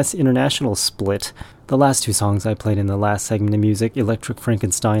TNS International split. The last 2 songs I played in the last segment of music, Electric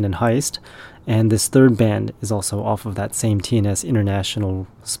Frankenstein and Heist, and this third band is also off of that same TNS International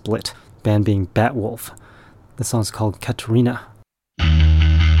split, band being Batwolf. The song's called Katerina.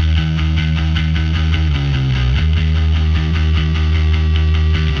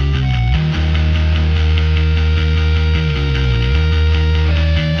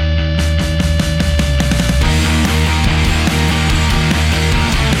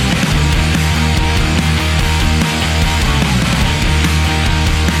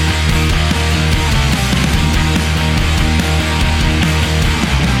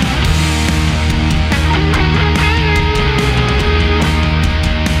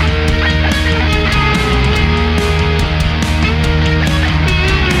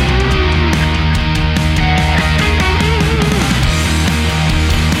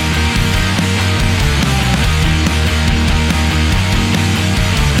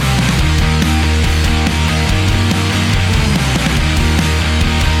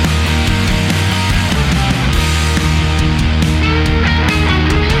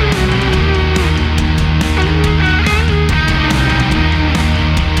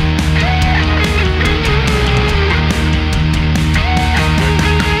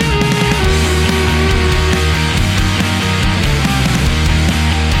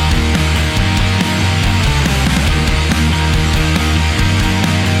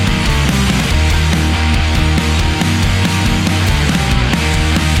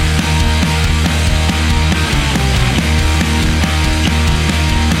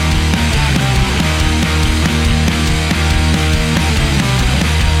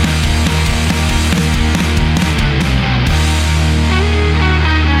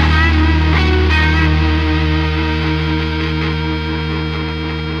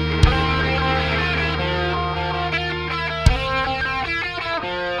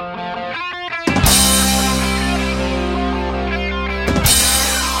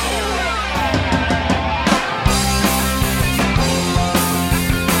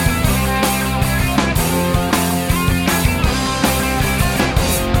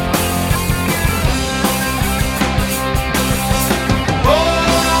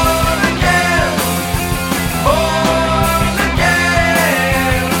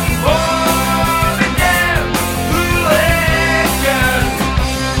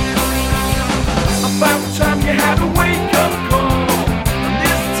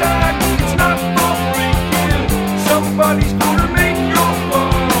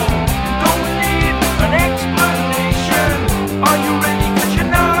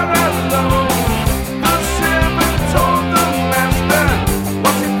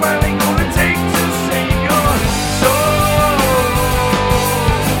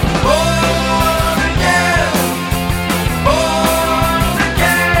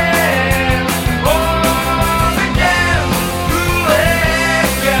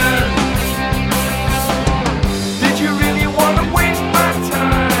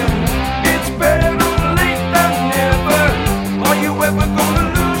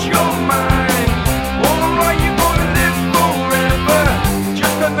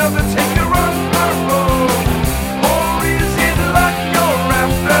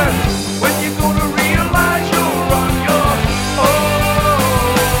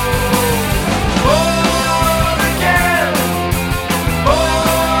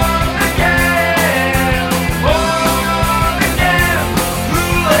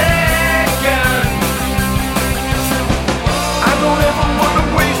 I don't ever wanna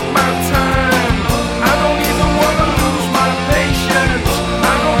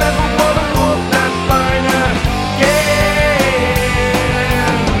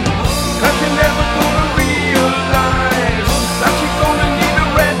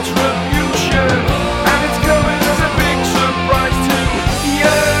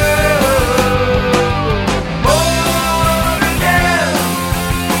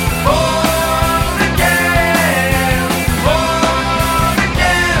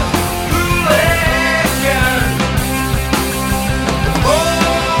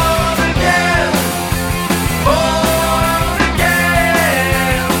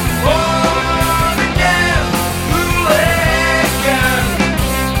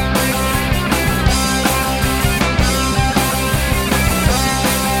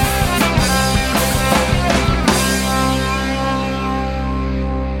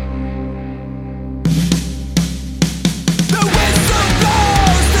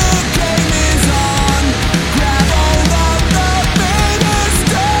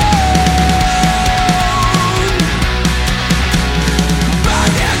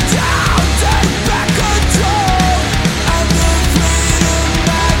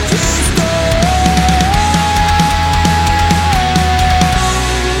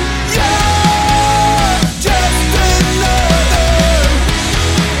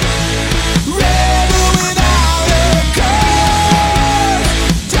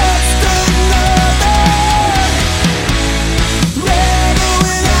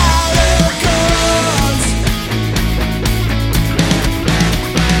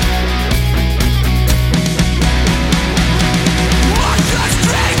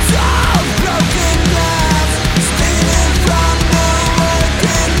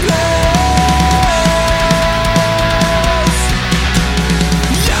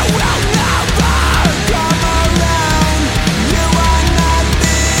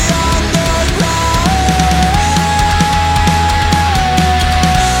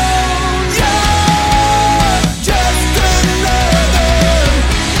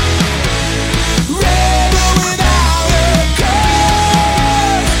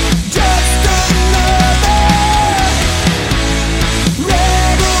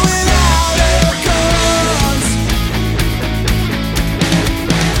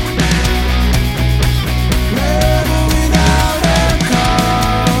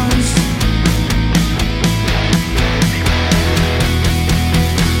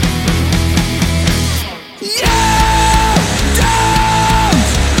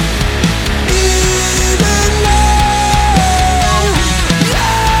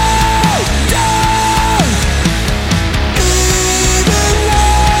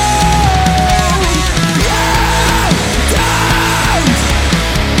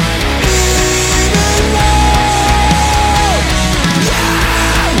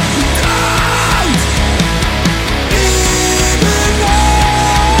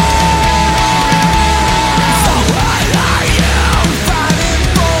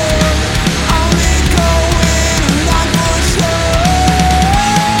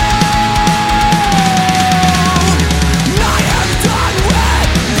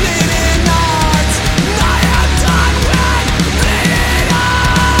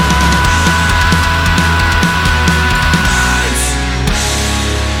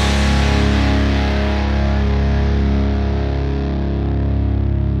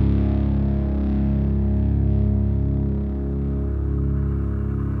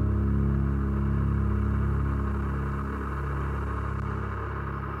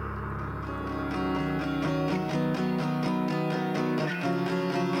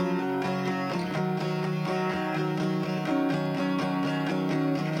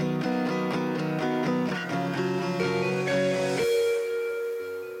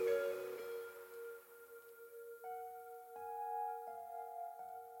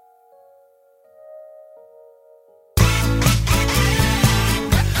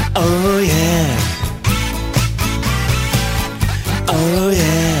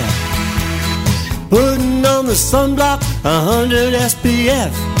the sunblock, 100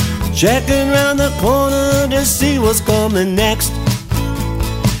 SPF. Checking round the corner to see what's coming next.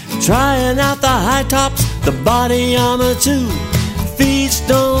 Trying out the high tops, the body armor too. Feet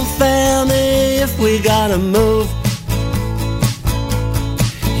don't fail me if we gotta move.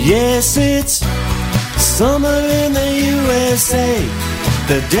 Yes, it's summer in the USA.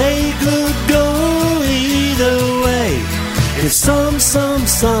 The day could go either way. It's some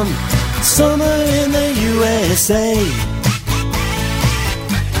summer in the USA.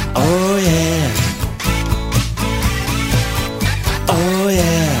 Oh yeah. Oh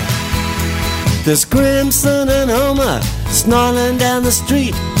yeah. There's Crimson and Homer snarling down the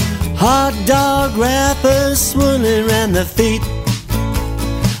street. Hot dog wrappers swirling around their feet.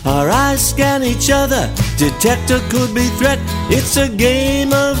 Our eyes scan each other, detector could be threat. It's a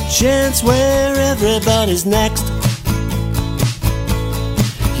game of chance where everybody's next.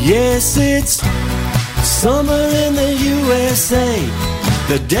 Yes, it's summer in the USA.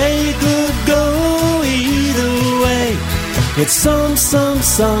 The day could go either way. It's some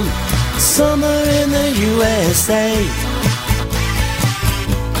summer in the USA.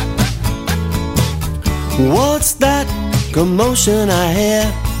 What's that commotion I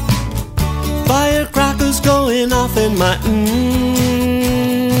hear? Firecrackers going off in my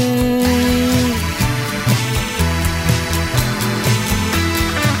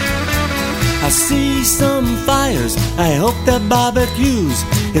I see some fires, I hope they're barbecues.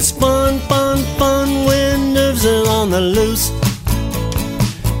 It's fun when nerves are on the loose.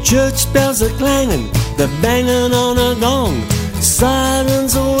 Church bells are clanging, they're banging on a gong.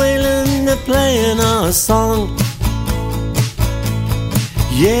 Sirens are wailing, they're playing our song.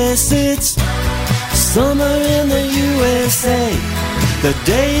 Yes, it's summer in the USA. The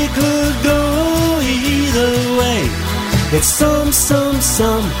day could go either way. It's some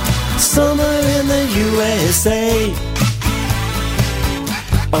summer in the USA.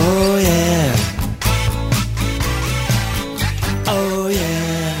 Oh yeah. Oh yeah.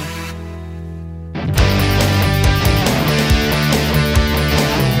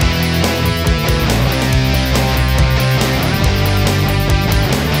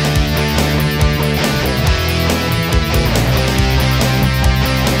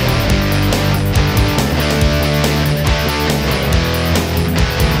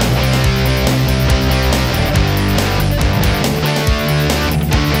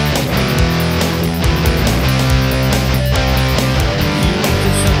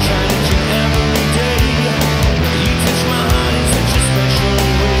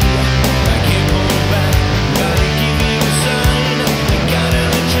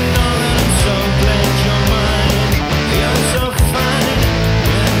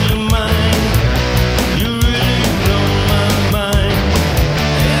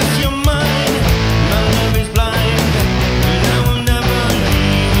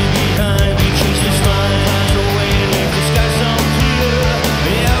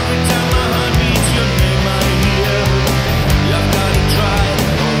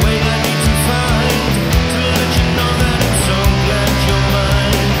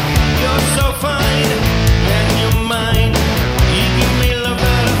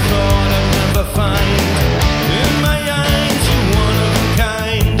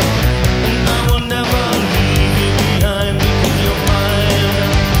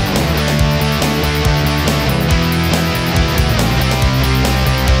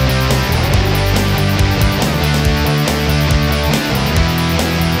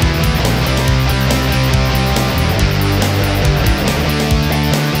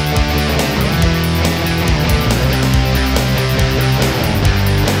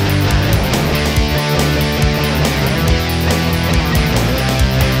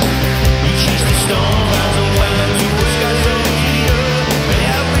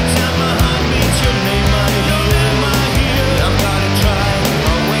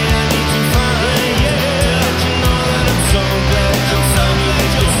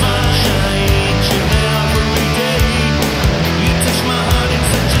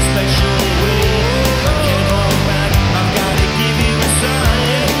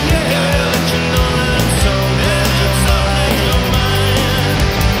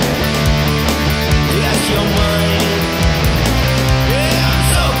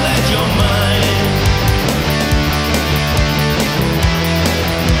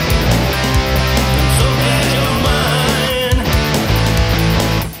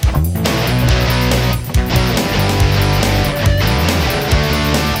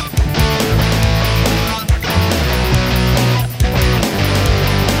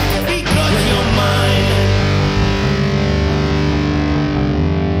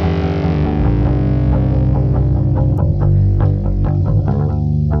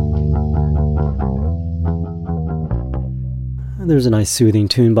 there's a nice soothing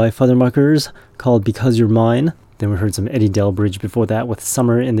tune by Futtermuckers called Because You're Mine. Then we heard some Eddie Delbridge before that with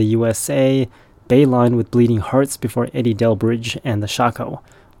Summer in the USA, Bayline with Bleeding Hearts before Eddie Delbridge, and the Shaco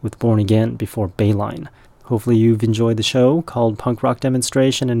with Born Again before Bayline. Hopefully you've enjoyed the show called Punk Rock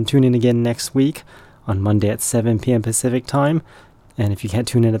Demonstration, and tune in again next week on Monday at 7 p.m. Pacific Time. And if you can't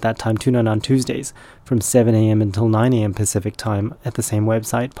tune in at that time, tune in on Tuesdays from 7 a.m. until 9 a.m. Pacific Time at the same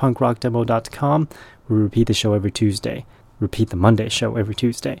website, punkrockdemo.com. We repeat the show every Tuesday. Repeat the Monday show every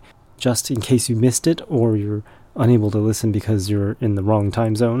Tuesday. Just in case you missed it or you're unable to listen because you're in the wrong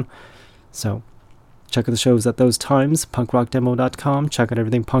time zone. So check out the shows at those times, punkrockdemo.com. Check out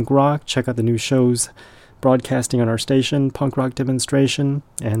everything punk rock. Check out the new shows broadcasting on our station, Punk Rock Demonstration,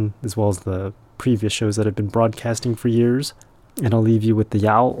 and as well as the previous shows that have been broadcasting for years. And I'll leave you with the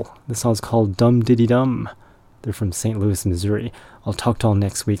Yowl. The song's called Dum Diddy Dum. They're from St. Louis, Missouri. I'll talk to all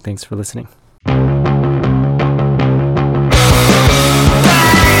next week. Thanks for listening.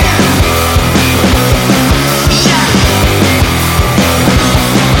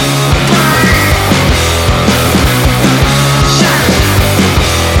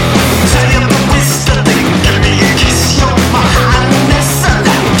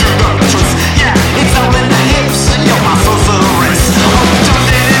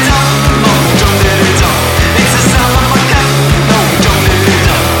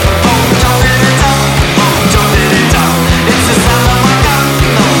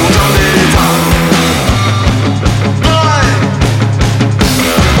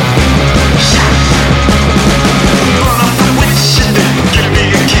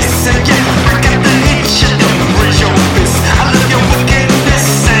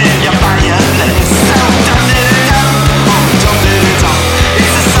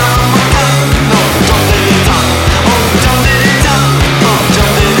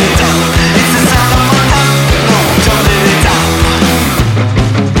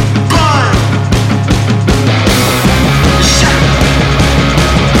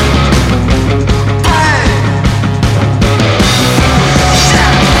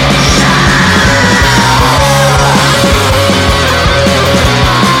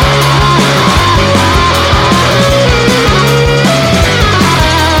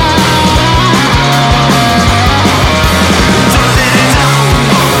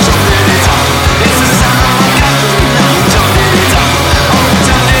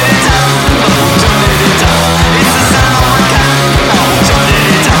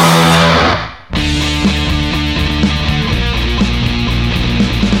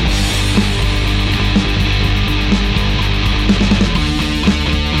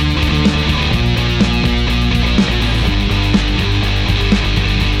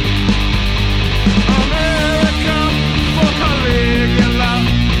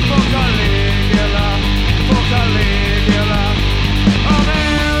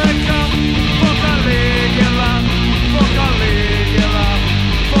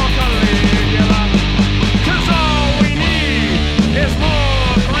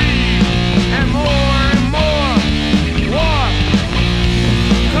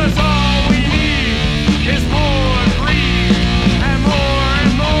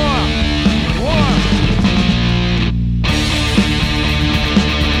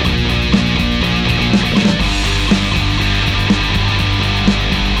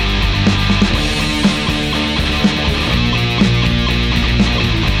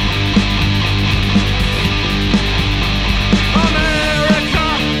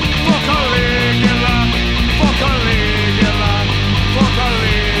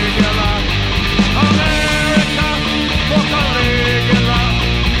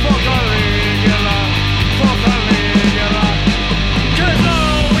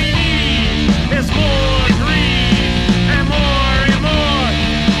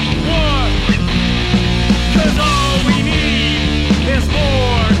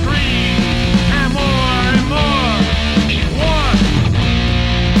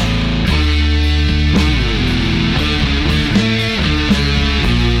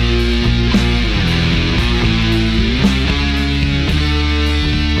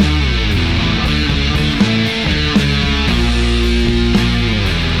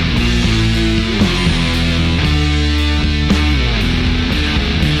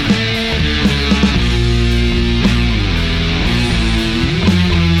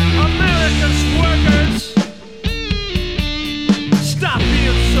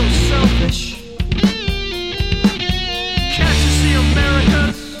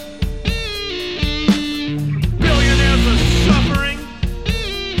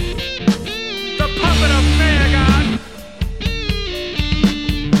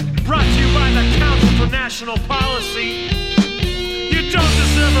 Policy.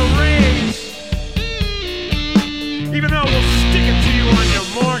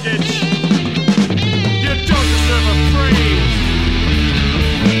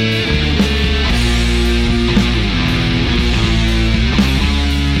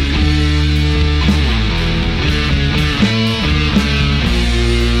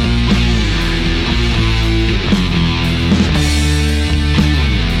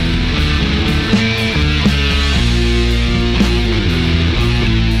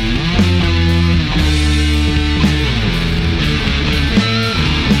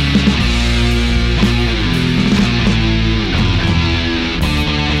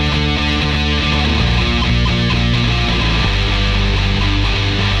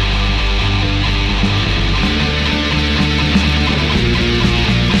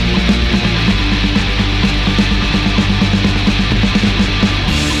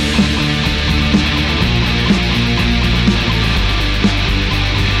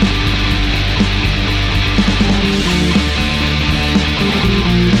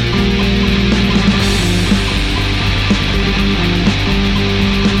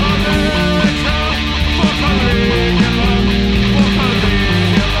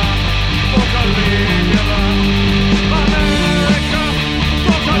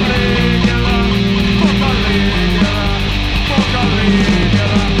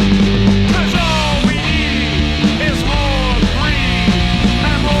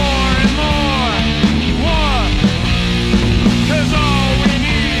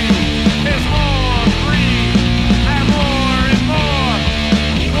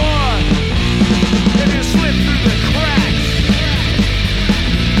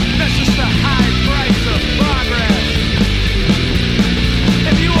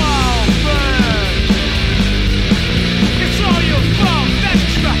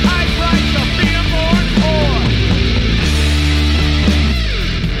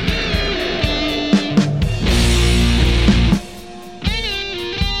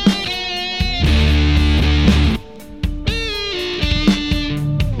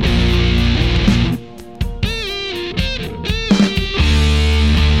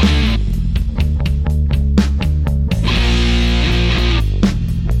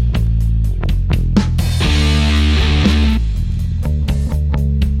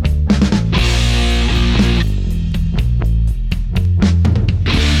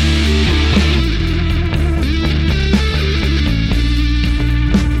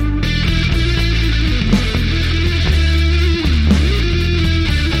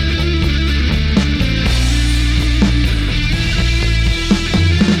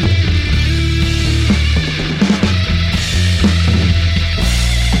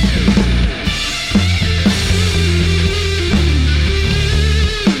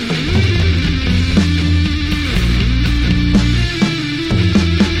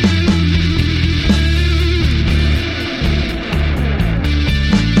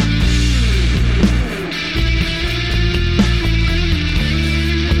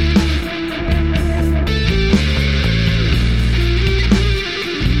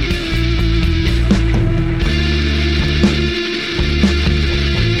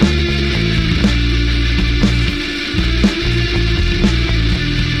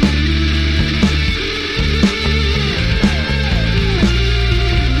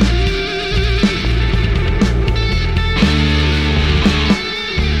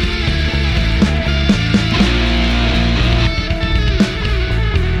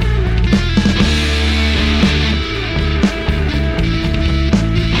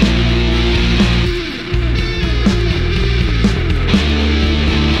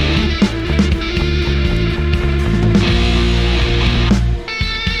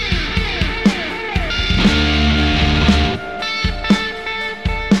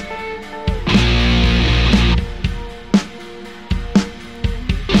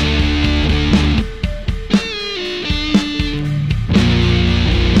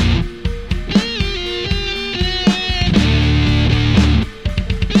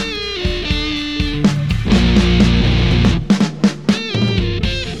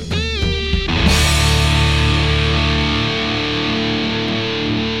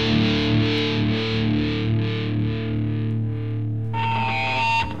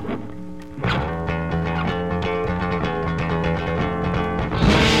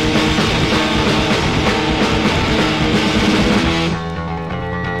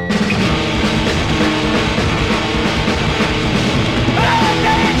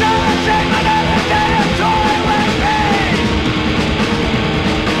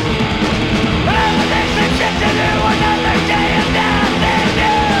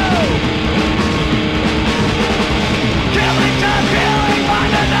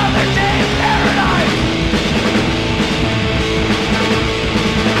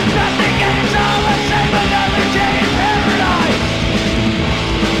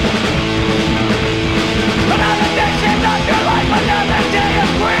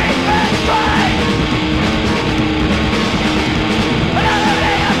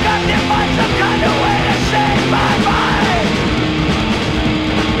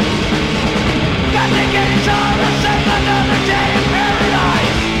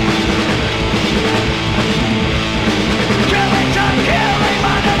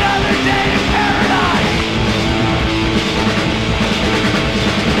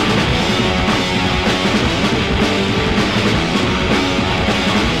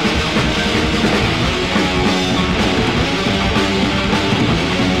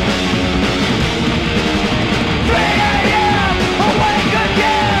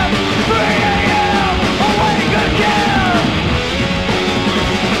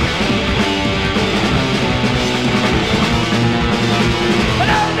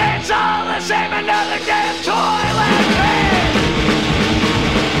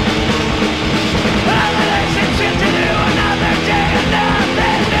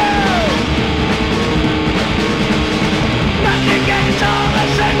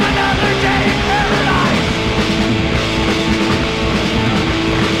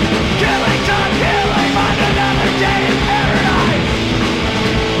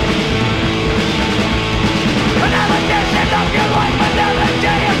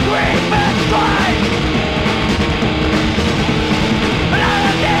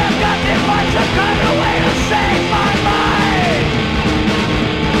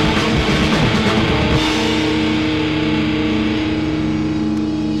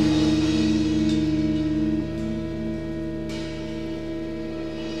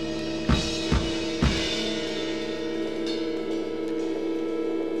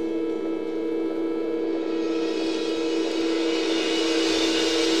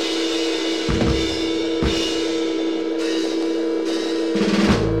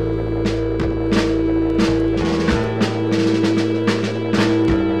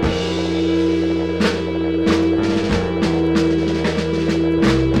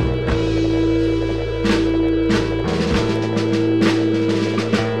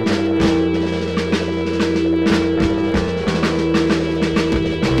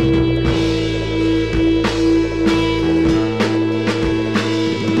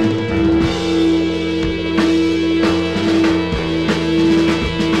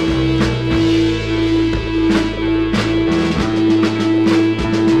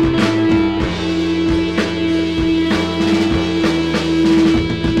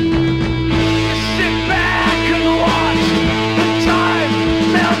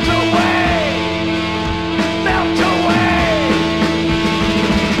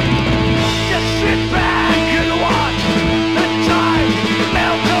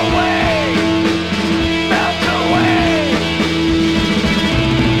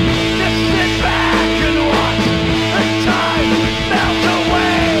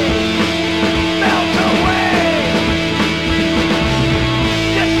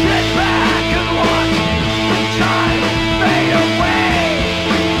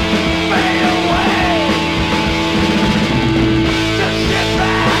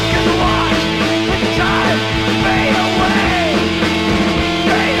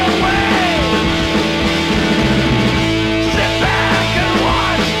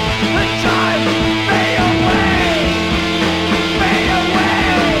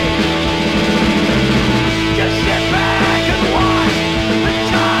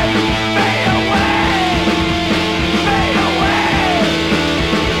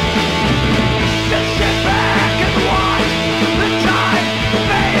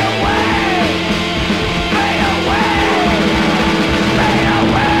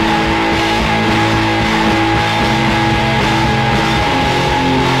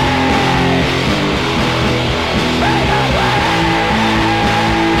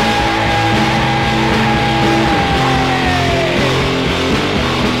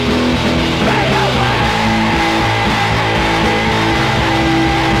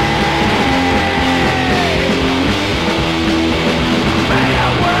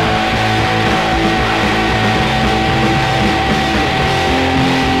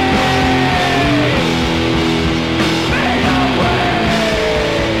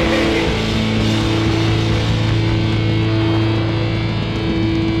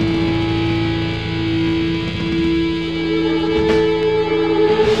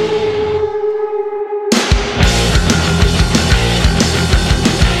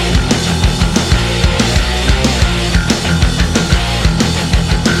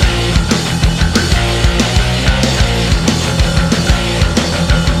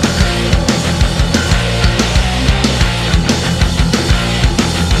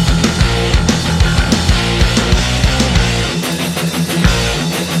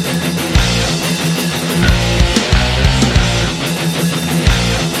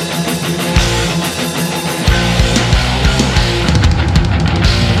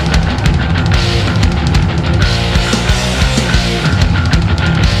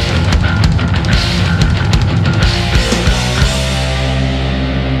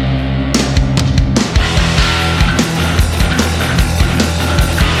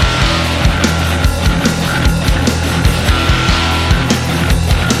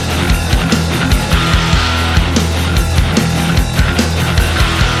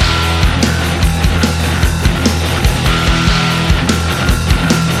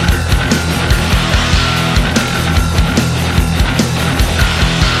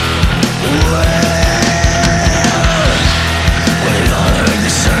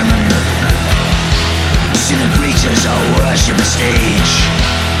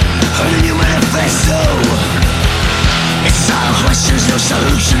 answers, no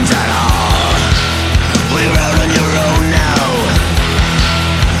solutions at all. We're out on your own now.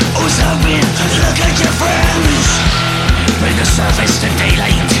 Oh, something, look at your friends. Bring the surface to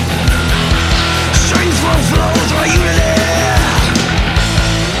daylight. Strength will flow through unity.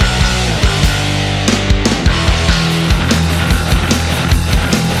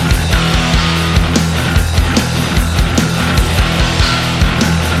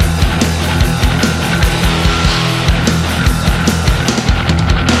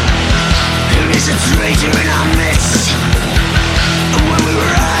 A traitor in our midst. And when we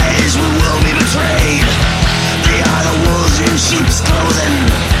rise, we will be betrayed. They are the wolves in sheep's clothing.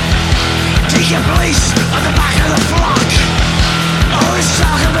 Take your place at the back of the flock. All this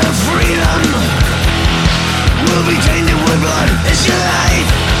talk about freedom will be tainted with blood. It's your life.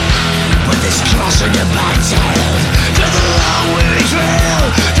 Put this cross on your back, child. To the long weary trail,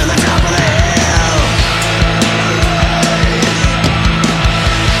 to the top of the hill.